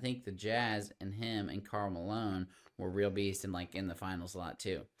Jazz, and I think the Jazz and him and Karl Malone were real beasts and like in the finals a lot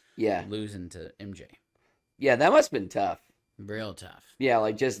too. Yeah, Losing to MJ, yeah, that must have been tough. real tough. Yeah,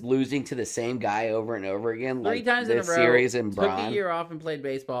 like just losing to the same guy over and over again. Three Like times in a this row. series in Took Braun. a year off and played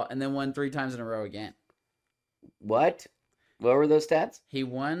baseball, and then won 3 times in a row again. What? What were those stats? He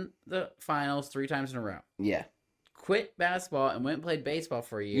won the finals 3 times in a row. Yeah, Quit basketball and went and played baseball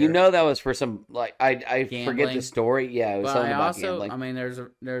for a year. you know that was for some like I forget Gambling. the story. Yeah, it was but something I about also, gambling. I mean,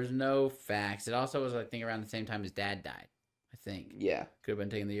 there's no facts. It also was, I think, around the same time his dad died. I think Yeah, could have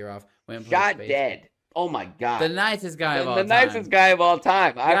been taking the year off. Went and shot played dead. Oh my god. The nicest guy of all The time. nicest guy of all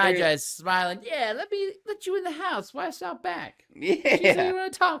time. Guy just smiling. Yeah, let you in the house. Why stop back? Yeah. She's who you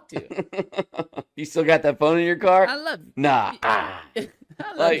want to talk to. You still got that phone in your car? I love you. Nah.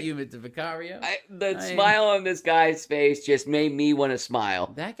 I love Like, you, Mr. Vicario. The smile on this guy's face just made me want to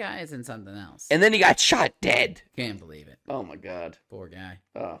smile. That guy is in something else. And then he got shot dead. Can't believe it. Oh my god. Poor guy.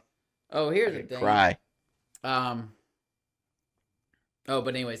 Oh, Here's I the could thing. cry.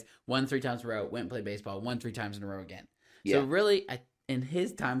 But anyways, won 3 times in a row. Went and played baseball. Won 3 times in a row again. Yeah. So really, in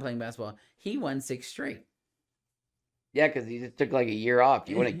his time playing basketball, he won 6 straight. Yeah, because he just took like a year off.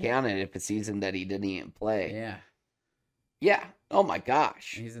 You wouldn't count it if a season that he didn't even play. Yeah. Yeah. Oh my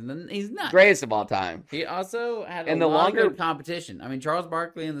gosh. He's nuts. Greatest of all time. He also had And a the lot of longer- good competition. I mean, Charles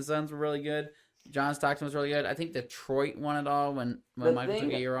Barkley and the Suns were really good. John Stockton was really good. I think Detroit won it all when The Michael thing-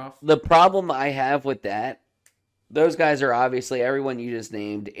 took a year off. The problem I have with that, those guys are obviously everyone you just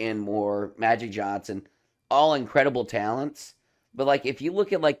named and more, Magic Johnson, all incredible talents. But like if you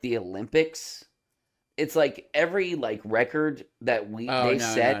look at like the Olympics, it's like every like record that they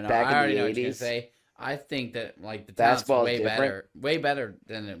set back I already in know the what you're gonna 80s. say. I think that like the Basketball talent's is different? way better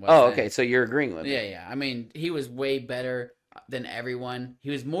than it was. Oh, then. okay. So you're agreeing with me. Yeah. I mean, he was way better than everyone. He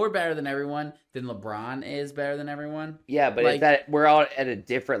was more better than everyone than LeBron is better than everyone. Yeah, but Like- it's that we're all at a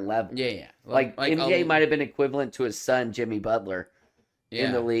different level. Yeah. Like MJ might have been equivalent to his son Jimmy Butler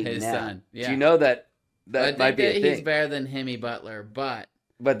in the league his now. son. Yeah. Do you know that I think might be a that thing? he's better than Jimmy Butler, but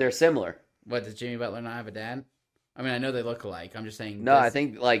But they're similar. what, does Jimmy Butler not have a dad? I mean, I know they look alike. I'm just saying. No, I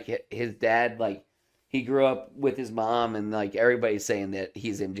think like his dad, like he grew up with his mom, and like everybody's saying that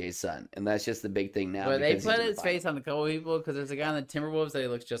he's MJ's son, and that's just the big thing now. But they because he's put in the his finals. face on a couple people because there's a guy on the Timberwolves that he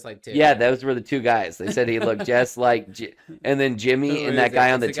looks just like too. Yeah, those were the two guys. They said he looked just like, and then Jimmy and that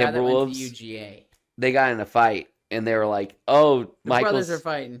guy on the It's guy that went to Timberwolves, UGA. they got in a fight, and they were like, "Oh, The brothers are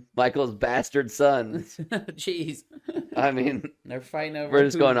Michael's fighting. bastard sons." Jeez, I mean, they're fighting over. we're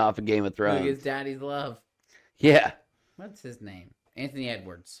just who- going off of Game of Who Thrones. gets daddy's love? Yeah, What's his name? Anthony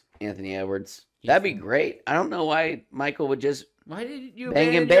Edwards. Anthony Edwards. He's That'd be fine. great. I don't know why Michael would just Why did you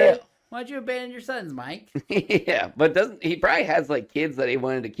bang and abandon bail. Why'd you abandon your sons, Mike? Yeah, but doesn't he probably has like kids that he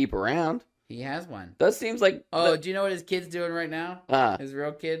wanted to keep around? He has one. Those seems like Oh, do you know what his kid's doing right now? His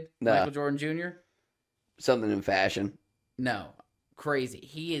real kid, No. Michael Jordan Jr. something in fashion. No, crazy.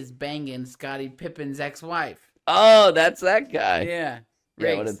 He is banging Scottie Pippen's ex-wife. Oh, that's that guy. Yeah.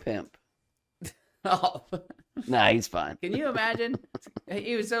 Yeah, what a Riggs. pimp. Oh, Nah, he's fine. can you imagine?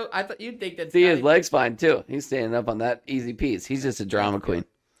 He was so. I thought you'd think that. See, his Scottie- leg's fine too. He's standing up on that easy piece. He's just a drama queen.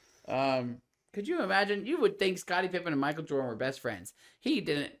 Could you imagine? You would think Scottie Pippen and Michael Jordan were best friends. He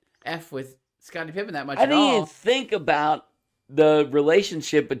didn't f with Scottie Pippen that much I at didn't all. even think about the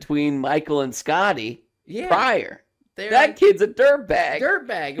relationship between Michael and Scotty Yeah, prior. they're That kid's a dirtbag.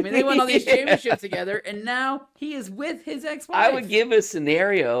 dirtbag. I mean, they won all these Yeah. championships together, and now he is with his ex-wife. I would give a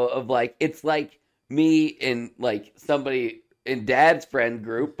scenario of like it's like me and like somebody in Dad's friend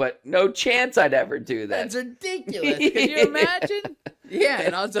group, but no chance I'd ever do that. That's ridiculous. Can you imagine? Yeah,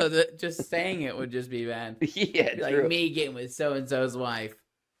 and also just saying it would just be bad. Yeah, Like true. me getting with so and so's wife.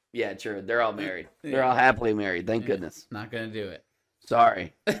 Yeah, true. They're all married. They're Yeah. all happily married. Thank Yeah. goodness. Not gonna do it.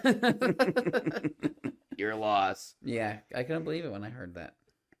 Sorry. Your loss. Yeah, I couldn't believe it when I heard that.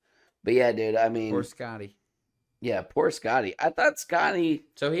 But yeah, dude, I mean, Poor Scotty. yeah, poor Scotty. I thought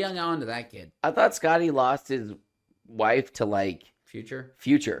So he hung on to that kid. Scotty lost his wife to like Future.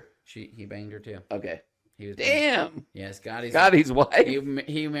 Future. He banged her too. Okay. He was Damn. Yeah, Scotty's. Scotty's wife.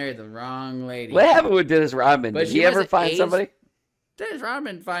 He married the wrong lady. What happened with Dennis Rodman? But Did she he ever wasn't find aged- somebody? Dennis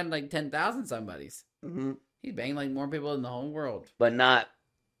Rodman find like 10,000 somebodies. Mm-hmm. He banged like more people in the whole world. But not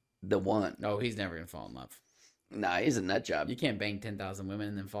the one. No, he's never gonna fall in love. Nah, he's a nut job. You can't bang 10,000 women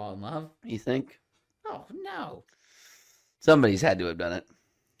and then fall in love. You think? Oh no, Somebody's had to have done it.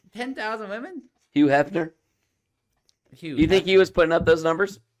 10,000 women. Hugh Hefner? Hugh You think he Hefner. was putting up those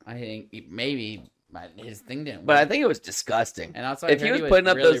numbers? I think maybe his thing didn't. But I work. think it was disgusting. And also, if I he heard was putting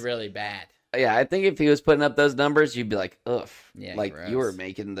up really, those- really bad. Yeah, I think if he was putting up those numbers, you'd be like, ugh. Yeah, like gross. you were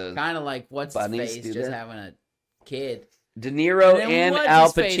making those. Kind of like what's his Bunnies face do just that? having a kid. De Niro then and what's Al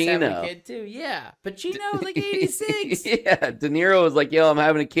his face having a Pacino. kid too. Yeah, Pacino was like 86. Yeah, De Niro was like, yo, I'm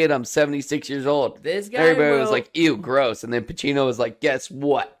having a kid. I'm 76 years old. This guy Everybody will, was like, ew, gross. And then Pacino was like, guess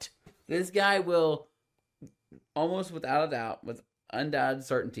what? this guy will almost without a doubt, with undoubted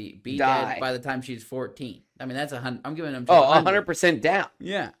certainty, be Die. dead by the time she's 14. I mean, that's 100. I'm giving him. Oh, 100. 100% down.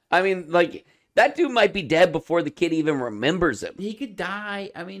 Yeah, I mean, like, that dude might be dead before the kid even remembers him. he could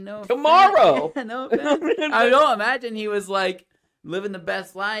die. I mean, no. Tomorrow. Offense. No offense. I don't imagine he was like living the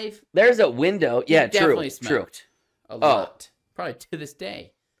best life. There's a window. He Yeah, definitely true. smoked a lot. Probably to this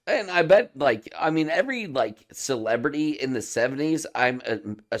day. And I bet, like, I mean, every like celebrity in the 70s, I'm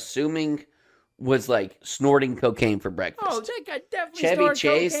assuming, was like snorting cocaine for breakfast. Oh, that guy definitely Chevy snorted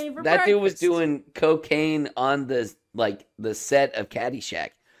Chase, cocaine for that dude was breakfast. doing cocaine on the set of Caddyshack.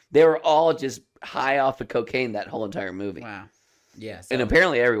 They were all just high off of cocaine that whole entire movie. Wow. Yeah. And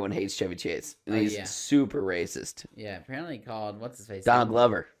apparently everyone hates Chevy Chase. And he's yeah. super racist. Yeah, apparently called, what's his face? Don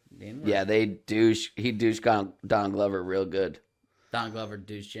Glover. Dean? Yeah, he douched Don Glover real good. Don Glover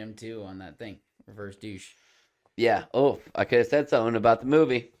douched him too on that thing. Reverse douche. Yeah. Oh, I could have said something about the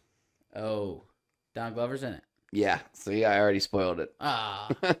movie. Oh, Don Glover's in it. Yeah. See, I already spoiled it. Ah,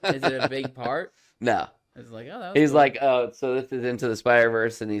 is it a big part? No. It's like, oh, that was He's cool. like, oh, so this is Into the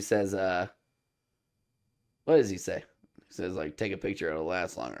Spider-Verse, and he says, what does he say? He says, like, take a picture, it'll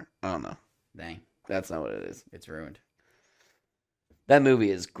last longer. I don't know. Dang, That's not what it is. it's ruined. That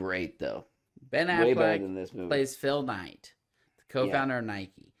movie is great, though. Ben Way better Affleck than this movie. plays Phil Knight, the co-founder of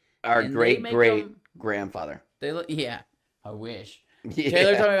Nike. Our and they great make great them- grandfather. They look, yeah, I wish. Yeah.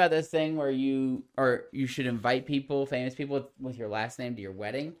 Taylor told me about this thing where you should invite people, famous people, with your last name to your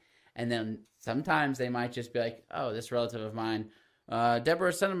wedding, and then sometimes they might just be like, "Oh, this relative of mine,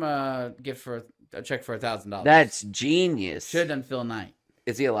 Deborah, sent him a gift for a check for $1,000." That's genius. Should have done Phil Knight.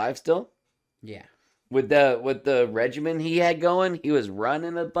 Is he alive still? Yeah, With the regimen he had going, he was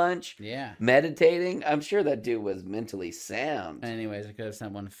running a bunch, yeah. meditating. I'm sure that dude was mentally sound. Anyways, I could have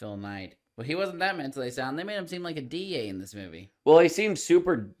sent one to Phil Knight. Well, he wasn't that mentally sound. They made him seem like a DA in this movie. Well, he seemed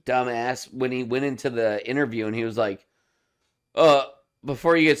super dumbass when he went into the interview and he was like,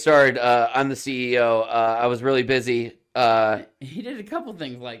 before you get started, I'm the CEO. I was really busy. He did a couple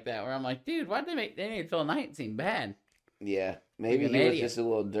things like that where I'm like, dude, why'd they made Phil Knight seem bad? Yeah, maybe Like he an was idiot. just a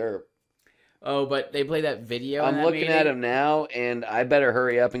little derp. Oh, but they played that video. in I'm that looking meeting. at him now, and I better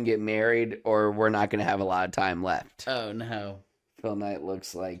hurry up and get married, or we're not going to have a lot of time left. Oh no. Phil Knight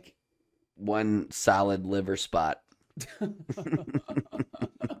looks like one solid liver spot.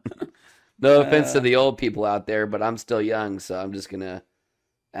 No offense to the old people out there, but I'm still young, so I'm just going to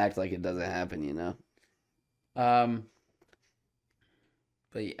act like it doesn't happen, you know?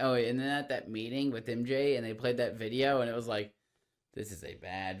 But and then at that meeting with MJ, and they played that video, and it was like, this is a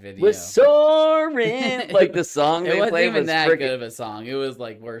bad video. We're soaring! Like the song It they wasn't played even was that freaking... good of a song. It was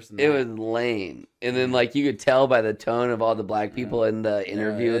like worse than that. It was lame. And then, like, you could tell by the tone of all the black people in the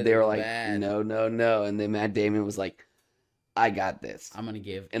interview, it they were was like, bad. no, no, no. And then Matt Damon was like, I got this. I'm gonna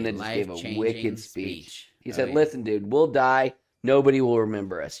give And then just gave a life-changing wicked speech. He Oh, said, yeah. listen, dude, we'll die. Nobody will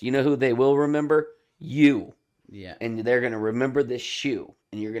remember us. You know who they will remember? You. Yeah, And they're going to remember this shoe,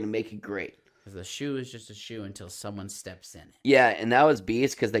 and you're going to make it great. because the shoe is just a shoe until someone steps in it. Yeah, and that was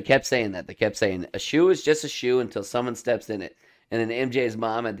beast because they kept saying that. They kept saying, a shoe is just a shoe until someone steps in it. And then MJ's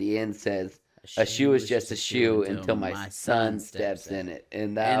mom at the end says, a shoe is just a shoe until my son steps in it.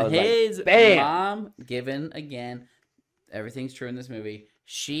 And that And was his like, bam! mom, given again, everything's true in this movie.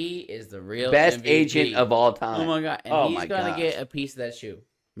 She is the real Best MVP. agent of all time. Oh my god! And Oh he's my gonna gosh. get a piece of that shoe,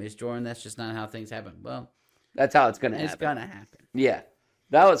 Miss Jordan. That's just not how things happen. Well, That's how it's going to happen. it's gonna happen. Yeah,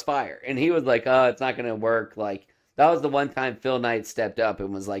 that was fire. And he was like, oh, it's not going to work. Like, that was the one time Phil Knight stepped up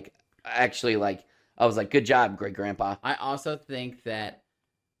and was like, actually, like, I was like, good job, great grandpa. I also think that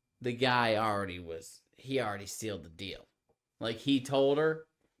the guy already sealed the deal. Like, he told her,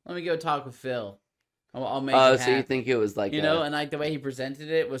 "Let me go talk with Phil. I'll make it Oh, happen." so you think it was like, You know, and like the way he presented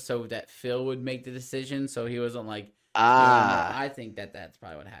it was so that Phil would make the decision, so he wasn't like, I think that's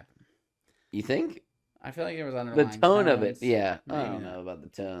probably what happened. you think? I feel like there was The underlying tone of it, tones. yeah. I Maybe don't not. know about the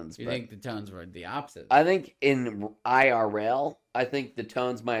tones. You but think the tones were the opposite? I think in IRL, I think the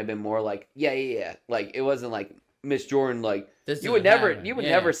tones might have been more like, yeah. Like, it wasn't like Miss Jordan, like, This you would isn't never happening. Yeah.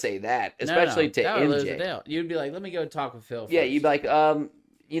 never say that, No, especially to that would lose the MJ. deal. You'd be like, let me go talk with Phil Yeah, first. you'd be like,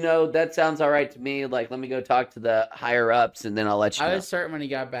 you know, that sounds all right to me. Like, let me go talk to the higher ups, and then I'll let you I know. was certain when he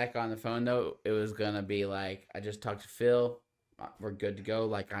got back on the phone, though, it was going to be like, I just talked to Phil. We're good to go,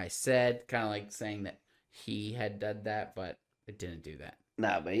 like I said. Kind of like saying that he had done that, but it didn't do that.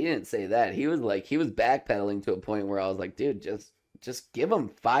 Nah, but he didn't say that. He was backpedaling to a point where I was like, dude, just give him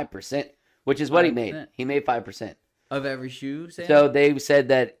 5%, which is what he made. 5%. He made 5%. Of every shoe, Sam? So they said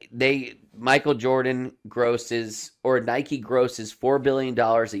that Michael Jordan grosses, or Nike grosses $4 billion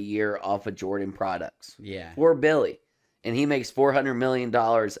a year off of Jordan products. Yeah. $4 billion. And he makes $400 million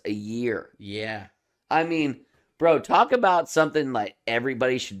a year. Yeah. I mean, bro, talk about something like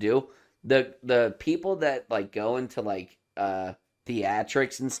everybody should do. The people that like go into like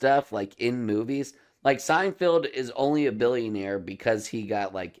theatrics and stuff, like in movies, like Seinfeld is only a billionaire because he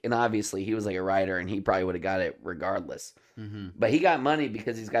got like, and obviously he was like a writer and he probably would have got it regardless. Mm-hmm. But he got money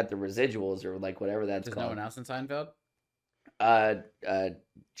because he's got the residuals or like whatever that's There's no called. one else in Seinfeld?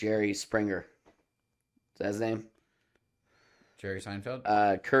 Jerry Springer. Is that his name? Jerry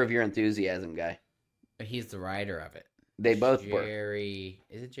Seinfeld. Curb Your Enthusiasm guy. He's the writer of it. They both were. Jerry.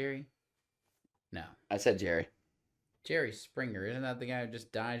 Is it Jerry? No. I said Jerry. Jerry Springer. Isn't that the guy who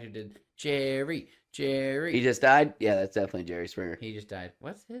just died who did Jerry? He just died? Yeah, that's definitely Jerry Springer. He just died.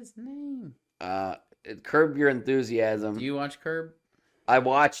 What's his name? Curb Your Enthusiasm. Do you watch Curb? I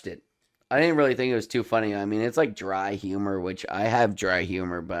watched it. I didn't really think it was too funny. I mean, it's like dry humor, which I have dry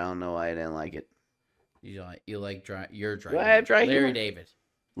humor, but I don't know why I didn't like it. You like dry? You're dry. Do I have dry humor? Larry David.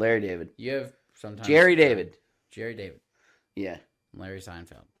 Larry David. You have sometimes. Jerry David. Jerry David. Yeah. Larry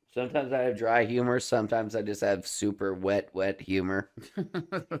Seinfeld. Sometimes I have dry humor. Sometimes I just have super wet humor.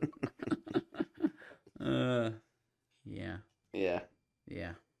 Yeah. Yeah.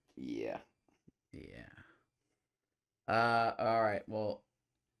 Yeah. Yeah. Yeah. All right. Well,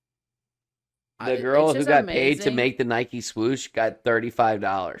 The girl it's who just got paid to amazing. make the Nike swoosh got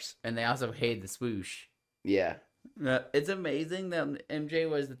 $35. And they also paid the swoosh. Yeah. It's amazing that MJ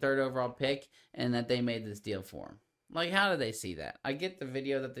was the third overall pick and that they made this deal for him. Like, how did they see that? I get the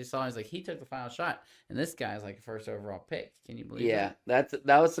video that they saw. He's like, he took the final shot, and this guy's like a first overall pick. Can you believe Yeah, that?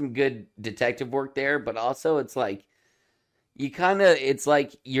 that was some good detective work there, but also it's like it's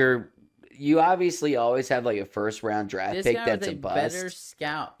like you obviously always have like a first round draft This pick guy that's was a a bust. better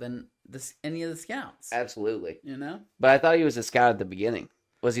scout than any of the scouts. Absolutely. You know? But I thought he was a scout at the beginning.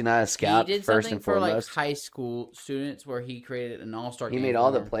 Was he not a scout He did first something and for foremost? like high school students where he created an all-star He game. made for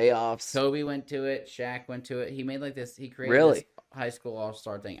all the them. playoffs. Kobe went to it. Shaq went to it. He made like this. He created Really? this high school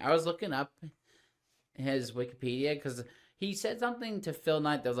all-star thing. I was looking up his Wikipedia because he said something to Phil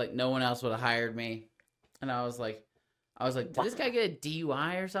Knight that was like, no one else would have hired me. And I was like, did this guy get a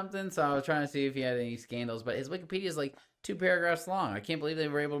DUI or something? So I was trying to see if he had any scandals. But his Wikipedia is like 2 paragraphs long. I can't believe they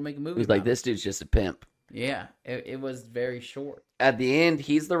were able to make a movie. He's like, about it. this dude's just a pimp. Yeah, it was very short. At the end,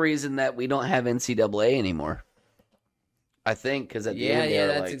 he's the reason that we don't have NCAA anymore. I think because at the end, Yeah, they're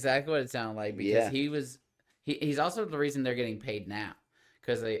that's like, exactly what it sounded like because Yeah. he's also the reason they're getting paid now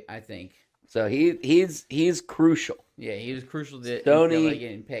because I think so he's crucial. yeah he was crucial to Stoney- NCAA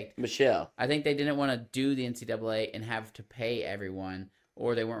getting picked. Michelle. I think they didn't want to do the NCAA and have to pay everyone,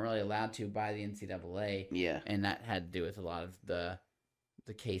 or they weren't really allowed to by the NCAA, Yeah. and that had to do with a lot of the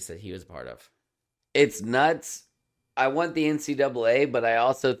case that he was a part of. It's nuts. I want the NCAA, but I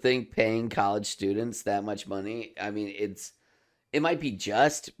also think paying college students that much money, I mean, it might be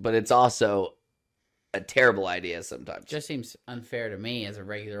just, but it's also a terrible idea sometimes. Just seems unfair to me as a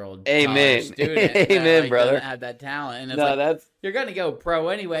regular old Amen. college student. that, Amen, brother. Doesn't have that talent, and it's No, like, that's you're going to go pro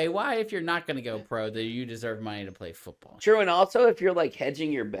anyway. Why, if you're not going to go pro, do you deserve money to play football? true. And also, if you're like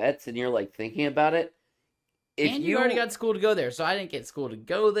hedging your bets and you're like thinking about it, if And you already got school to go there, so I didn't get school to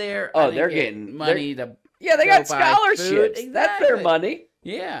go there. Oh, I didn't they're get getting- money to. yeah, they go got buy food. scholarships. That's their Exactly. money.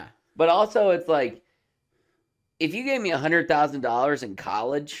 Yeah. But also, it's like, if you gave me $100,000 in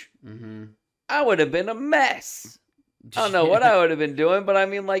college, Mm-hmm. I would have been a mess. I don't know what I would have been doing, but I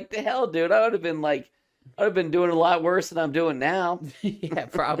mean, like, the hell, dude, I would have been doing a lot worse than I'm doing now. Yeah,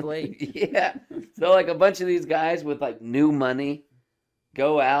 probably. Yeah. So, like, a bunch of these guys with, like, new money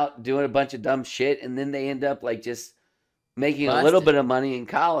go out doing a bunch of dumb shit, and then they end up, like, just making a little Busted. bit of money in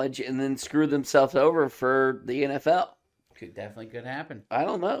college and then screw themselves over for the NFL. Definitely could happen. I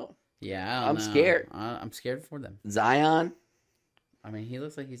don't know. Yeah, I don't I'm know. scared. I'm scared for them. Zion, I mean, he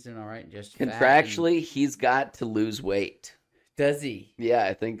looks like he's doing all right. Just fat and- contractually, he's got to lose weight. does he? Yeah,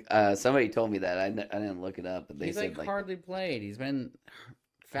 I think somebody told me that. I didn't look it up, but they He's said, like hardly played. He's been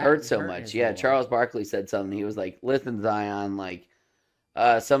fat hurt and so hurt much. his Yeah, whole Charles life. Barkley said something. He was like, "Listen, Zion, like,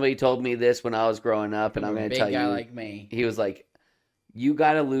 somebody told me this when I was growing up, and I'm You're a going to big tell guy you." like me. He was like, "You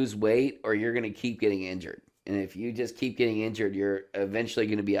got to lose weight, or you're going to keep getting injured. And if you just keep getting injured, you're eventually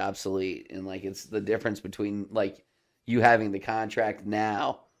going to be obsolete. And like, it's the difference between like you having the contract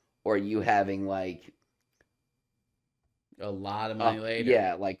now, or you having like A lot of money later.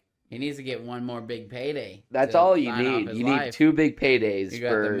 yeah, like." He needs to get one more big payday. That's to all you sign off need. his You life. need 2 big paydays You got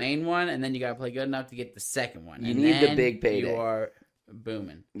for the main one, and then you got to play good enough to get the second one. You And need the then big payday. You are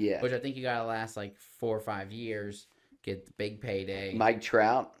booming. yeah. Which I think you got to last like 4 or 5 years, get the big payday. Mike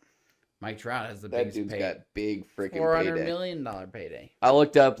Trout, Mike Trout has the that biggest dude's pay. got big freaking $400 payday. million payday. I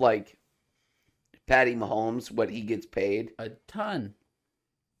looked up like Patty Mahomes, what he gets paid. A ton.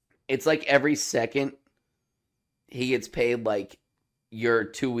 It's like every second he gets paid like your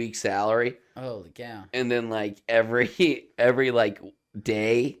 2-week salary, Holy cow. and then like every like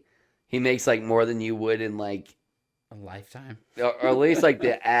day he makes like more than you would in like A lifetime. or at least like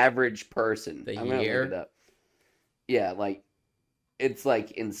the average person. The I'm gonna look year? it up. Yeah, like it's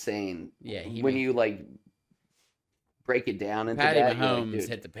like insane. Yeah. When you like break it down into Patty that, you're like, Mahomes dude,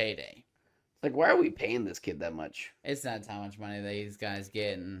 hit the payday. like, why are we paying this kid that much? It's not how much money these guys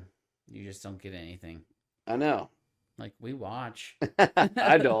get, and you just don't get anything. I know. Like, we watch.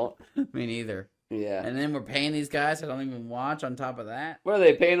 I don't. Me neither. Yeah. And then we're paying these guys I don't even watch on top of that. What are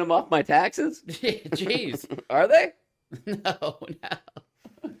they paying them off my taxes? Jeez. Are they? No.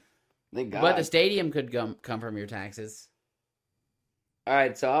 Thank God. But the stadium could come from your taxes. All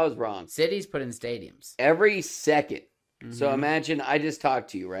right, so I was wrong. Cities put in stadiums. Every second. So Mhm. imagine I just talked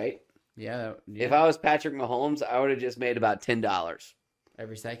to you, right? Yeah. If I was Patrick Mahomes, I would have just made about $10.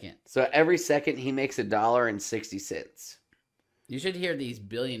 Every second. So every second he makes $1.60. You should hear these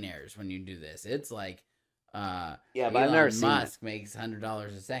billionaires when you do this. It's like, Yeah, but I've Elon never seen it. Musk makes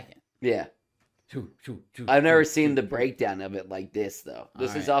 $100 a second. Yeah. Choo, choo, choo, I've never choo, seen choo, the choo. breakdown of it like this, though.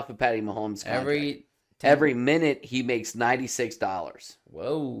 This is All right. off of Patty Mahomes' contract. Every minute he makes $96.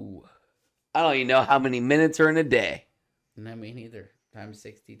 Whoa. I don't even know how many minutes are in a day. No, me neither. Times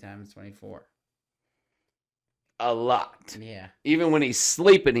 60 times 24. A lot. Yeah. Even when he's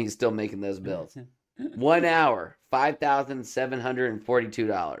sleeping, he's still making those bills. 1 hour,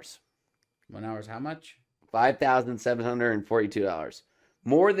 $5,742. 1 hour's how much? $5,742.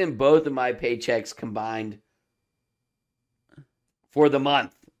 More than both of my paychecks combined for the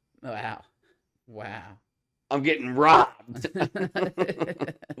month. Wow. Wow. I'm getting robbed.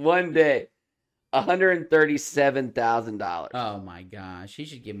 One day. $137,000. Oh my gosh. He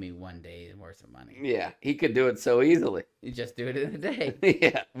should give me 1 day worth of money. Yeah, he could do it so easily. You just do it in a day.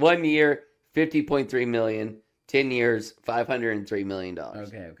 Yeah, 1 year, $50.3 million. 10 years, $503 million.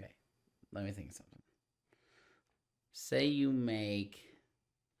 Okay. Let me think of something. Say you make,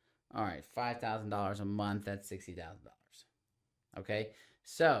 all right, $5,000 a month. That's $60,000. Okay.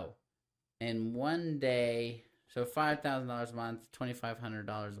 So, in 1 day, so $5,000 a month,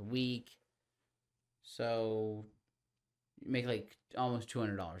 $2,500 a week. So, you make like almost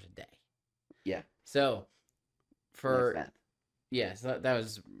 $200 a day. Yeah. So, for, Nice math. yeah, so that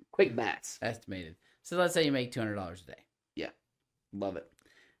was Quick maths. estimated. So, let's say you make $200 a day. Love it.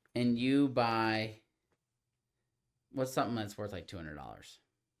 And you buy, what's something that's worth like $200?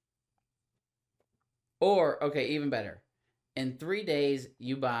 Or, okay, even better. In 3 days,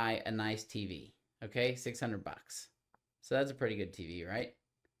 you buy a nice TV. Okay, $600. So that's a pretty good TV, right?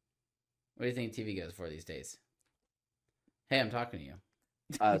 What do you think TV goes for these days? Hey, I'm talking to you.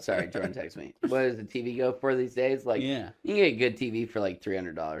 Sorry, Jordan texted me. What does the TV go for these days? Like, Yeah. you can get a good TV for like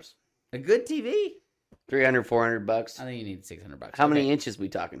 $300. A good TV? $300, $400. I think you need $600. How many Okay. inches we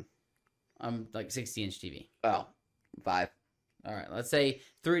talking? Like 60-inch TV. Oh, 5. All right, let's say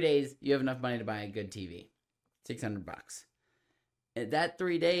 3 days, you have enough money to buy a good TV. $600. At that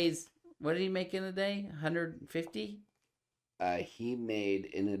 3 days, what did he make in a day? 150? He made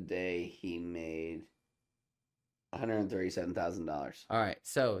in a day. He made $137,000. All right,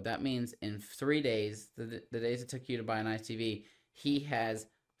 so that means in 3 days, the days it took you to buy a nice TV, he has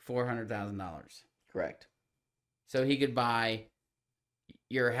 $400,000. Correct. So he could buy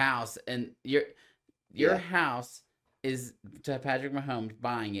your house, and your Yeah. house is, to Patrick Mahomes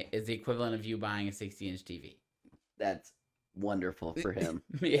buying it, is the equivalent of you buying a 60-inch TV. That's wonderful for him.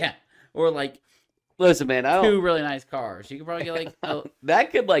 Yeah, or like Listen, man, I don't. 2 really nice cars. You could probably get like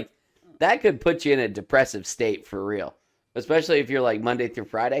That could put you in a depressive state for real, especially if you're like Monday through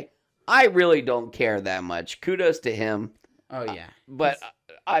Friday. I really don't care that much. Kudos to him, oh yeah, but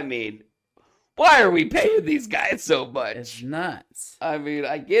I mean, why are we paying these guys so it's much? nuts. I mean,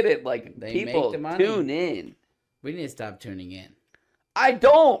 I get it. Like, They people make the money. tune in. We need to stop tuning in. I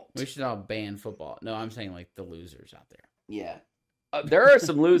don't. We should all ban football. No, I'm saying like the losers out there. Yeah, there are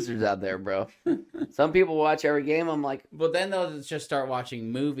some losers out there, bro. Some people watch every game. I'm like, But then they'll just start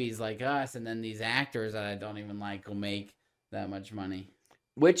watching movies like us, and then these actors that I don't even like will make that much money.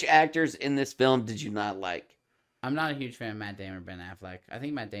 which actors in this film did you not like? I'm not a huge fan of Matt Damon or Ben Affleck. I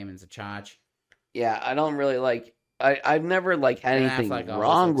think Matt Damon's a chotch. Yeah, I don't really like. I've never like had Ben anything Affleck always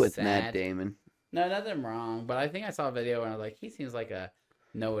wrong looks with sad. Matt Damon. No, nothing wrong. But I think I saw a video and I was like, he seems like a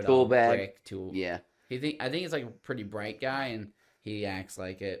know-it-all Tool bag. brick tool. Yeah. I think he's like a pretty bright guy, and he acts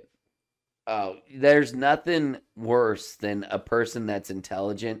like it. Oh, there's nothing worse than a person that's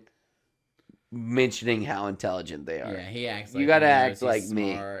intelligent mentioning how intelligent they are. Yeah, he acts. You like gotta he act knows he's like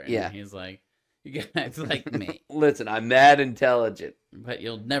me. smart, and Yeah. he's like, you gotta act like me, Listen, I'm mad intelligent. but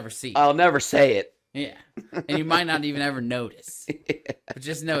you'll never see. I'll never say it. Yeah, and you might not even ever notice, but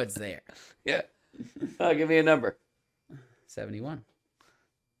just know it's there. Yeah. Oh, give me a number. 71.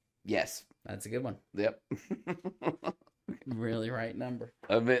 Yes. That's a good one. Yep. Really right number.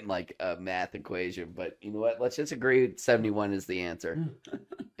 I meant like a math equation, but you know what? Let's just agree 71 is the answer.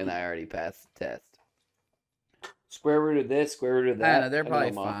 And I already passed the test. Square root of this, square root of I that. don't know. They're probably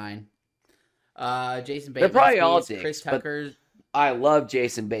them all. fine. Jason They're Bateman's probably all Beast, dicks, Chris but- Tucker's I love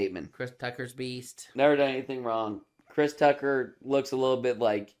Jason Bateman. Chris Tucker's Beast. Never done anything wrong. Chris Tucker looks a little bit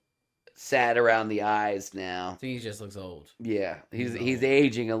like sad around the eyes now. I think he just looks old. Yeah, he's old.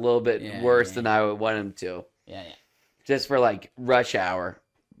 aging a little bit Yeah, worse yeah. than I would want him to. Yeah. Just for like Rush Hour.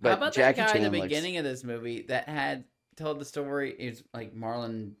 But How about Jackie that guy Chan in the looks- beginning of this movie that had told the story? It's like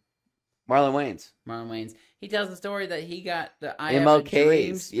Marlon Wayans. Wayans. He tells the story that he got the I Have a Dream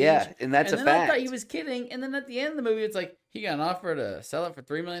MLK's. speech. Yeah, and that's and a then I fact. thought he was kidding. And then at the end of the movie, it's like he got an offer to sell it for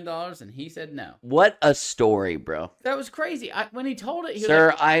 $3 million, and he said no. What a story, bro. That was crazy. When he told it, he was Sir,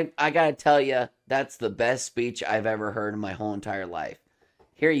 like, I gotta tell you, that's the best speech I've ever heard in my whole entire life.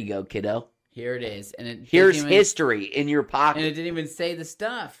 Here you go, kiddo. "Here it is," and it Here's didn't even- history in your and pocket. it didn't even say the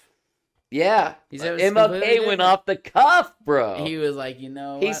stuff. Yeah. He said it was completely MLK went different. off the cuff, bro. He was like, you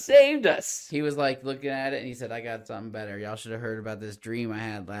know, He what? saved us. He was like looking at it, and he said, "I got something better. Y'all should have heard about this dream I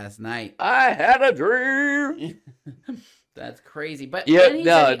had last night." I had a dream. That's crazy. But Yeah, then he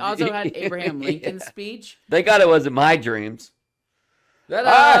said he no. also had Abraham Lincoln's Yeah. speech. Thank God it wasn't my dreams. That,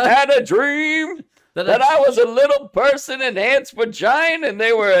 I had a dream that that I was a little person in ants vagina and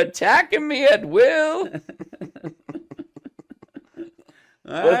they were attacking me at will.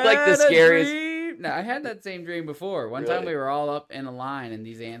 What's like the had a scariest- dream. No, I had that same dream before. One time Really? we were all up in a line, and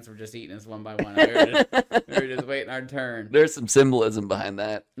these ants were just eating us one by one. We were just waiting our turn. There's some symbolism behind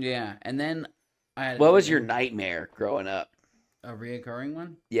that. Yeah, and then I had What was your nightmare growing up? a reoccurring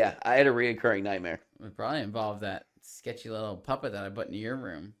one? Yeah, I had a reoccurring nightmare. It probably involved that sketchy little puppet that I put in your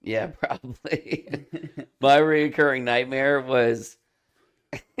room. Yeah, probably. My reoccurring nightmare was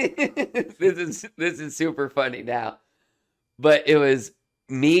this is super funny now. But it was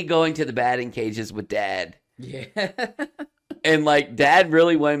me going to the batting cages with Dad. Yeah. And like Dad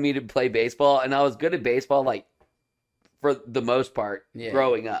really wanted me to play baseball, and I was good at baseball like for the most part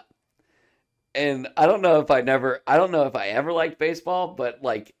growing up. And I don't know if I ever liked baseball, but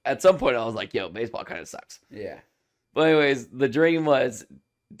like at some point I was like, yo, baseball kind of sucks. Yeah. But anyways, the dream was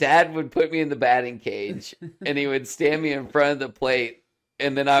Dad would put me in the batting cage and he would stand me in front of the plate,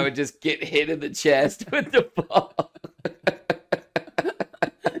 and then I would just get hit in the chest with the ball.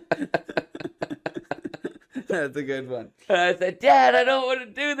 That's a good one. And I said, Dad, I don't want to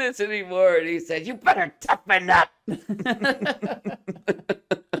do this anymore. And he said, you better toughen up.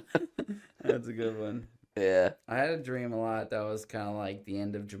 That's a good one. Yeah. I had a dream a lot that was kind of like the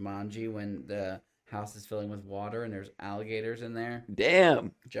end of Jumanji when the house is filling with water and there's alligators in there.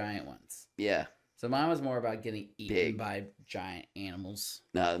 Damn. Giant ones. Yeah. So mine was more about getting eaten Big. by giant animals.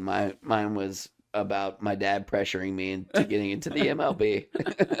 No, mine was about my dad pressuring me into getting into the MLB.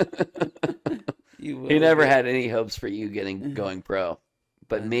 He never had any hopes for you going pro.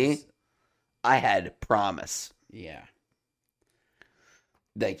 But me, I had promise. Yeah.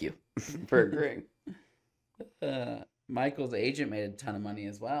 Thank you for agreeing. Michael's agent made a ton of money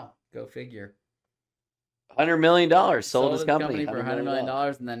as well. Go figure. $100 million sold his company for $100 million,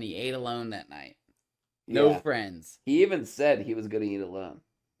 and then he ate alone that night. No Yeah. friends. He even said he was going to eat alone.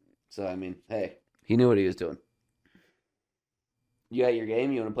 So, I mean, hey, he knew what he was doing. You got your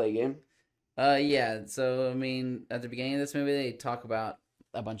game? You want to play a game? Yeah. So, I mean, at the beginning of this movie, they talk about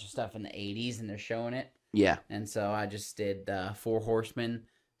a bunch of stuff in the 80s, and they're showing it. Yeah. And so I just did Four Horsemen,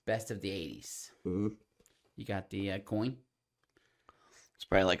 Best of the 80s. Mm-hmm. You got the coin. It's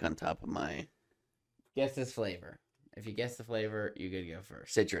probably like on top of my Guess this flavor. If you guess the flavor, you could go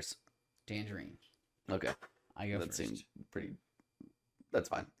first. citrus. Tangerine. Okay. I go That first. seems pretty. That's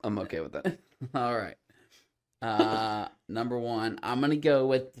fine. I'm okay with that. All right. Number one, I'm going to go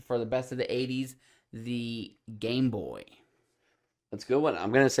with, for the best of the 80s, the Game Boy. That's a good one.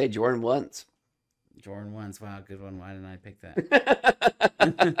 I'm going to say Jordan 1s. Jordan 1's. Wow, good one. Why didn't I pick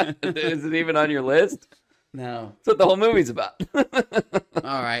that? Is it even on your list? No. That's what the whole movie's about. That's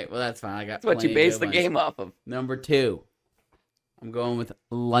All right. Well, that's fine. I got what you plenty of base good the ones. game off of. Number two, I'm going with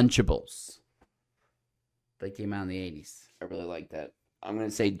Lunchables. They came out in the 80s. I really like that. I'm going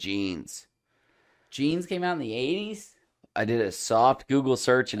to say jeans. Jeans came out in the 80s? I did a soft Google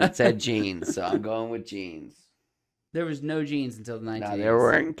search and it said jeans, so I'm going with jeans. There was no jeans until the 1980s. No, they were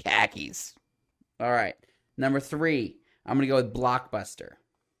wearing khakis. All right. Number three, I'm going to go with Blockbuster.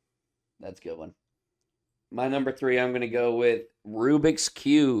 That's a good one. My number three, I'm going to go with Rubik's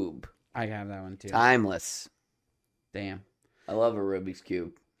Cube. I have that one too. Timeless. Damn. I love a Rubik's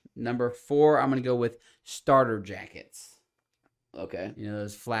Cube. Number four, I'm going to go with starter jackets. Okay. You know,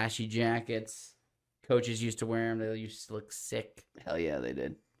 those flashy jackets. Coaches used to wear them. They used to look sick. Hell yeah, they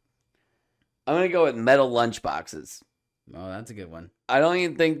did. I'm going to go with metal lunchboxes. Oh, that's a good one. I don't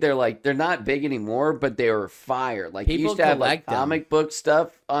even think they're not big anymore, but they were fire. Like you People used to have like collect them. comic book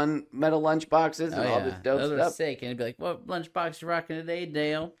stuff on metal lunchboxes Oh, and all yeah. this dope Those are stuff. sick. And it'd be like, what lunchbox you rocking today,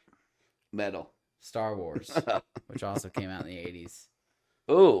 Dale? Metal. Star Wars, which also came out in the 80s.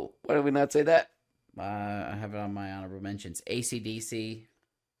 Ooh, why did we not say that? I have it on my honorable mentions. AC/DC,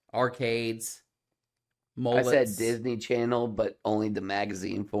 arcades, mullets. I said Disney Channel, but only the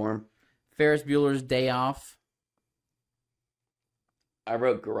magazine form. Ferris Bueller's Day Off. I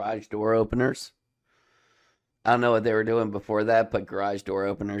wrote garage door openers. I don't know what they were doing before that, but garage door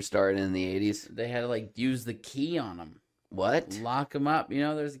openers started in the 80s. They had to like use the key on them. What? Lock them up. You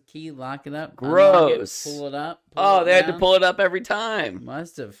know, there's a key. Lock it up. Gross. Pull it up. Oh, they had to pull it up every time.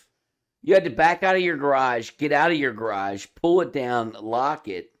 Must have. You had to back out of your garage, get out of your garage, pull it down, lock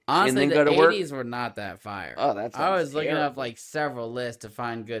it, Honestly, and then the go to work. 80s were not that fire. Oh, that's. I was looking up like several lists to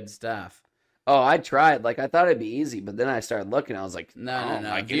find good stuff. Oh, I tried. Like I thought it'd be easy, but then I started looking. I was like, No.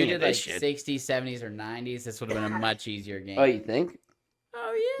 I If you did like 60s, 70s, or 90s, this would have been a much easier game. Oh, you think?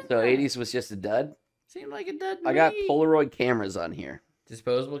 Oh yeah. So 80s was just a dud. Seemed like a dud. To I got me. Polaroid cameras on here.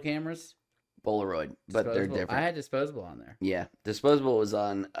 Disposable cameras. Polaroid, but they're Disposable. different. I had disposable on there. Yeah, disposable was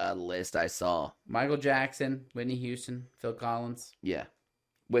on a list I saw. Michael Jackson, Whitney Houston, Phil Collins. Yeah,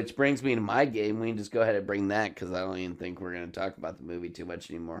 which brings me to my game. We can just go ahead and bring that because I don't even think we're going to talk about the movie too much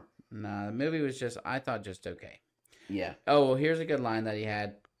anymore. Nah, the movie was I thought just okay. Yeah. Oh, well, here's a good line that he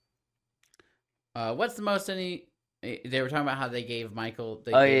had. What's the most they were talking about how they gave Michael.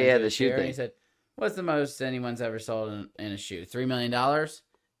 They gave him to the a shoe share, and thing. He said, "What's the most anyone's ever sold in a shoe? $3 million.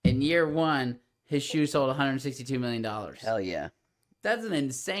 In year one, his shoe sold $162 million. Hell yeah. That's an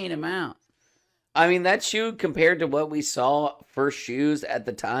insane amount. I mean, that shoe compared to what we saw for shoes at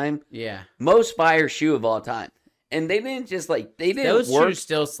the time, Yeah, most fire shoe of all time. And they didn't just they didn't those work. shoes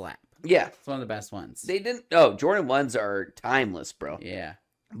still slap. Yeah. It's one of the best ones. They didn't. Oh, Jordan 1s are timeless, bro. Yeah.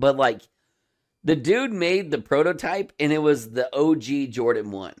 But the dude made the prototype and it was the OG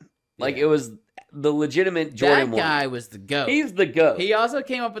Jordan 1. Like Yeah. it was the legitimate Jordan 1. That guy was the GOAT. He's the GOAT. He also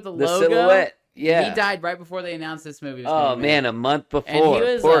came up with the the logo. silhouette. Yeah. He died right before they announced this movie was Oh gonna be man, made. a month And before. he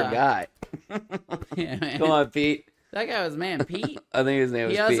was, Poor guy. Yeah, man. Come on, Pete. That guy was Pete. I think his name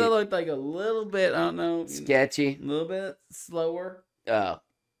was He also Pete. looked like a little bit, I don't know, Sketchy. a little bit slower. Oh.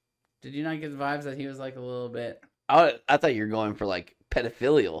 Did you not get the vibes that he was like a little bit? I thought you were going for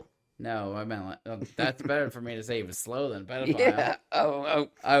pedophilial. No, I meant that's better for me to say he was slow than pedophile. Yeah. Oh.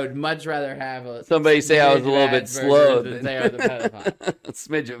 I would much rather have Somebody say I was a little bit slow than say I was a pedophile. a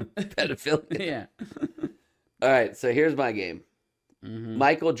smidge of pedophilia. Yeah. All right, so here's my game. Mm-hmm.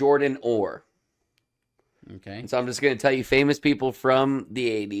 Michael Jordan or. Okay. So I'm just going to tell you famous people from the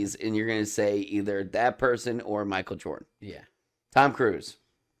 80s, and you're going to say either that person or Michael Jordan. Yeah. Tom Cruise.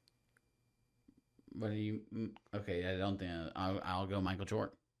 What do you? Okay, I don't think I'll go Michael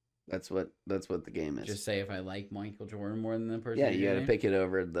Jordan. That's what the game is. Just say if I like Michael Jordan more than the person. yeah, you're you got to naming. pick it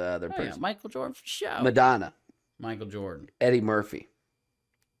over the other Oh, yeah, person. Michael Jordan for sure. Madonna. Michael Jordan. Eddie Murphy.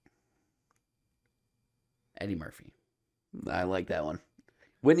 Eddie Murphy. I like that one.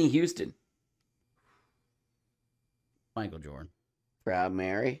 Whitney Houston. Michael Jordan. Proud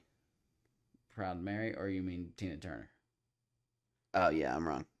Mary. Proud Mary, or you mean Tina Turner? Oh, yeah, I'm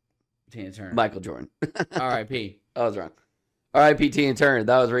wrong. Tina Turner. Michael Jordan. R.I.P. I was wrong. R.I.P. Tina Turner.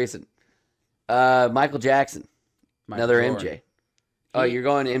 That was recent. Michael Jackson. Michael Another Jordan. MJ. Oh, you're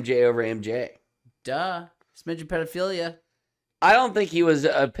going MJ over MJ. Duh. Smidge of pedophilia. I don't think he was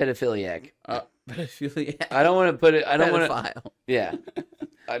a pedophiliac. Pedophilia. I don't want to put it. I don't want to. Pedophile. Yeah,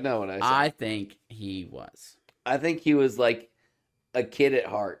 I know what I said. I think he was. I think he was like a kid at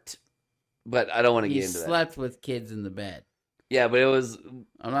heart, but I don't want to He get into that. slept with kids in the bed. Yeah, but it was.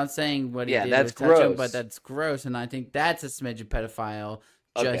 I'm not saying what he Yeah, did that's was touch him, gross. but that's gross, and I think that's a smidge of pedophile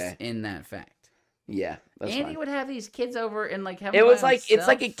just Okay. in that fact. Yeah, that's and fine. he would have these kids over and like have It them was by like it's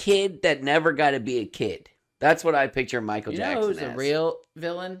like a himself. kid that never got to be a kid. That's what I picture Michael You know Jackson who's as. a real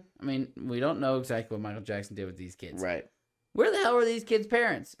villain? I mean, we don't know exactly what Michael Jackson did with these kids. Right. Where the hell were these kids'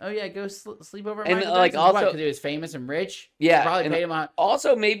 parents? Oh yeah, go sleep over at And, Michael like, Jackson's. What, also- 'cause he was famous and rich. Yeah, Probably and paid him out.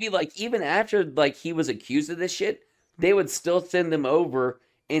 Also, maybe even after he was accused of this shit, they would still send them over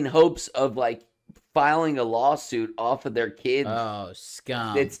in hopes of filing a lawsuit off of their kids. Oh,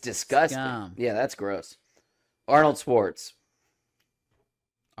 scum! It's disgusting. Scum. Yeah, that's gross. Arnold Schwartz.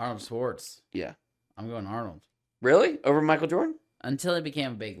 Arnold Schwartz. Yeah. I'm going Arnold Really? Over Michael Jordan? until he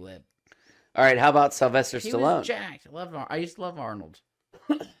became a big lib. All right, how about Sylvester He Stallone? was jacked. I used to love Arnold.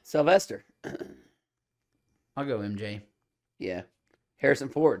 Sylvester. I'll go MJ. Yeah. Harrison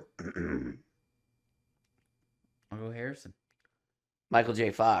Ford. I'll go Harrison. Michael J.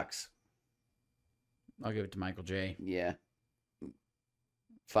 Fox. I'll give it to Michael J. Yeah.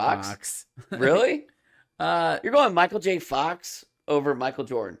 Fox? Fox. Really? You're You're going Michael J. Fox over Michael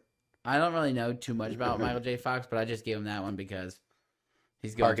Jordan. I don't really know too much about Michael J. Fox, but I just gave him that one because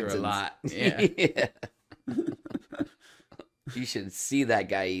he's going through a lot. Yeah. Yeah. You should see that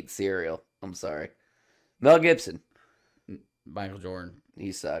guy eat cereal. I'm sorry. Mel Gibson. Michael Jordan.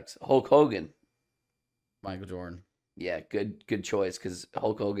 He sucks. Hulk Hogan. Michael Jordan. Yeah, good choice because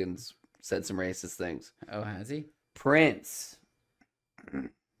Hulk Hogan's said some racist things. Oh, has he? Prince.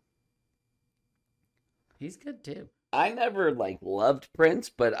 He's good too. I never loved Prince,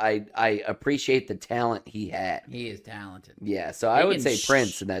 but I appreciate the talent he had. He is talented. Yeah, so I would say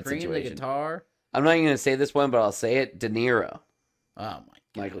Prince in that string situation. the guitar. I'm not even going to say this one, but I'll say it. De Niro. Oh my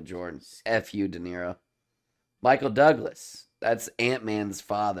God. Michael Jordan. F you, De Niro. Michael Douglas. That's Ant-Man's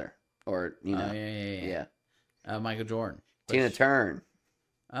father. Or, yeah. Michael Jordan. Tina Turner.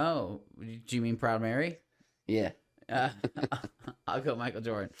 Oh, do you mean Proud Mary? Yeah. I'll go Michael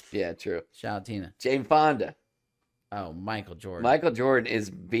Jordan. Yeah, true. Shout out Tina. Jane Fonda. Oh, Michael Jordan. Michael Jordan is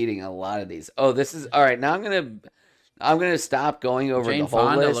beating a lot of these. Oh, this is all right. Now I'm gonna stop going over Jane the whole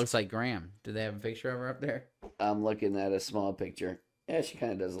Fonda list. looks like Graham. Do they have a picture of her up there? I'm looking at a small picture. Yeah, she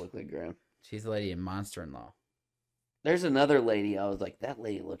kind of does look like Graham. She's the lady in Monster-in-Law. There's another lady. I was like, that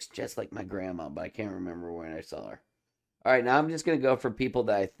lady looks just like my grandma, but I can't remember when I saw her. All right, now I'm just gonna go for people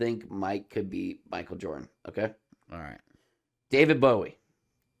that I think could be Michael Jordan. Okay. All right. David Bowie.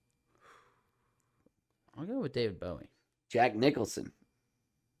 I'll go with David Bowie. Jack Nicholson.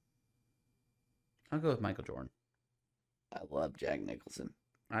 I'll go with Michael Jordan. I love Jack Nicholson.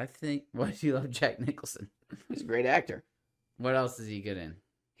 I think. Why do you love Jack Nicholson? He's a great actor. What else is he good in?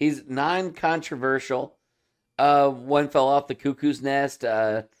 He's non-controversial. One Fell Off the Cuckoo's Nest.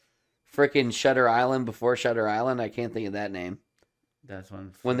 Frickin' Shutter Island before Shutter Island. I can't think of that name. That's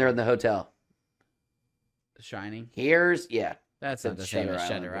one. When they're in the hotel. The Shining. Yeah. That's I not said the same as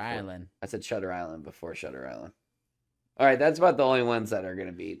Shutter Shutter Island Island. I said Shutter Island before Shutter Island. All right, that's about the only ones that are going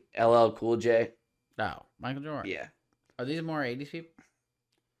to be LL Cool J. Oh, Michael Jordan. Yeah. Are these more 80s people?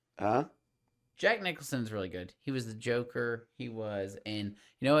 Huh? Jack Nicholson's really good. He was the Joker. He was in,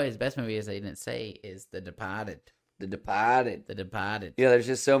 you know what his best movie is I didn't say is The Departed. The Departed. The Departed. Yeah, there's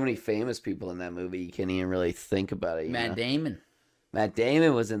just so many famous people in that movie. You can't even really think about it. Matt Damon. Matt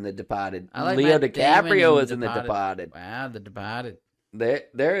Damon was in The Departed. I like Leo Matt Damon DiCaprio in was The in The Departed. Wow, The Departed.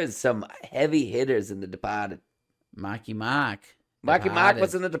 There is some heavy hitters in The Departed. Marky Mark. Marky Mark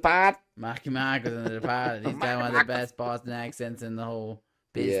was in The Departed. Marky Mark was in The Departed. He's got one of the best Boston accents in the whole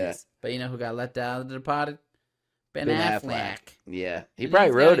business. Yeah. But you know who got left out of The Departed? Ben Affleck. Yeah. He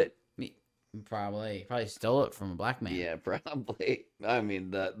probably wrote it. Probably stole it from a black man. Yeah, probably. I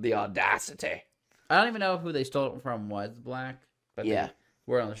mean, the audacity. I don't even know who they stole it from was black. But yeah.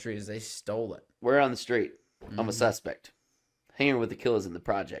 Word on the street is they stole it. Word on the street. I'm a suspect. Hanging with the killers in the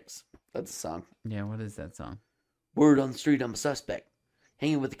projects. That's a song. Yeah, what is that song? Word on the street, I'm a suspect.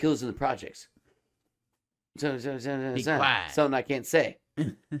 Hanging with the killers in the projects. Be quiet. Something I can't say.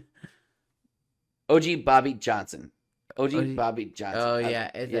 OG Bobby Johnson. OG Bobby Johnson. Oh,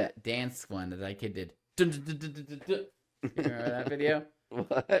 yeah. It's that dance one that kid did. You remember that video?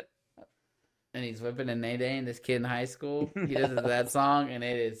 What? And he's whipping a Nayday and this kid in high school. He does that song, and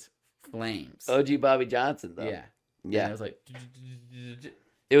it is flames. OG Bobby Johnson, though. Yeah. Yeah. And it was like...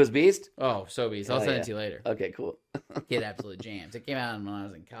 It was Beast? Oh, so Beast. I'll send it to you later. Okay, cool. Kid absolutely jams. It came out when I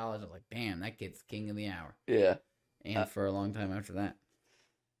was in college. I was like, damn, that kid's king of the hour. Yeah. And for a long time after that.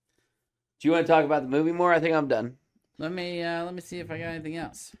 Do you want to talk about the movie more? I think I'm done. Let me see if I got anything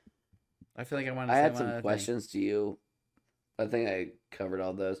else. I feel like I wanted to I say had some questions to you. I think I covered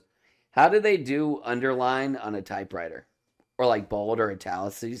all those. How do they do underline on a typewriter? Or like bold or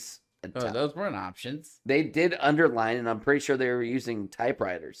italics? Those weren't options. They did underline, and I'm pretty sure they were using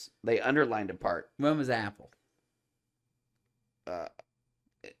typewriters. They underlined a part. When was Apple?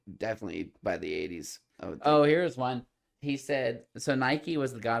 Definitely by the 80s. Oh, here's one. He said, so Nike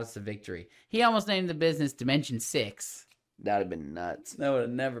was the goddess of victory. He almost named the business Dimension 6. That would have been nuts. That would have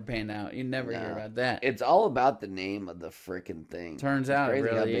never panned out. You never hear about that. It's all about the name of the freaking thing. Turns out it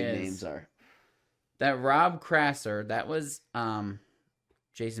really how big names are. That Rob Krasser, that was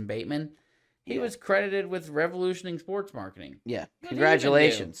Jason Bateman. He was credited with revolutioning sports marketing. Yeah.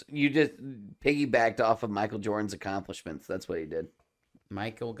 Congratulations. You just piggybacked off of Michael Jordan's accomplishments. That's what he did.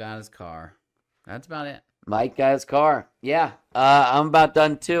 Michael got his car. That's about it. Mike got his car. Yeah. I'm about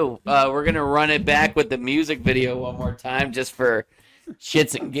done too. We're going to run it back with the music video one more time just for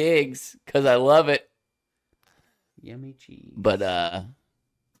shits and gigs because I love it. Yummy cheese. But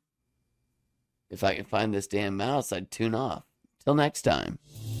if I can find this damn mouse, I'd tune off. Till next time.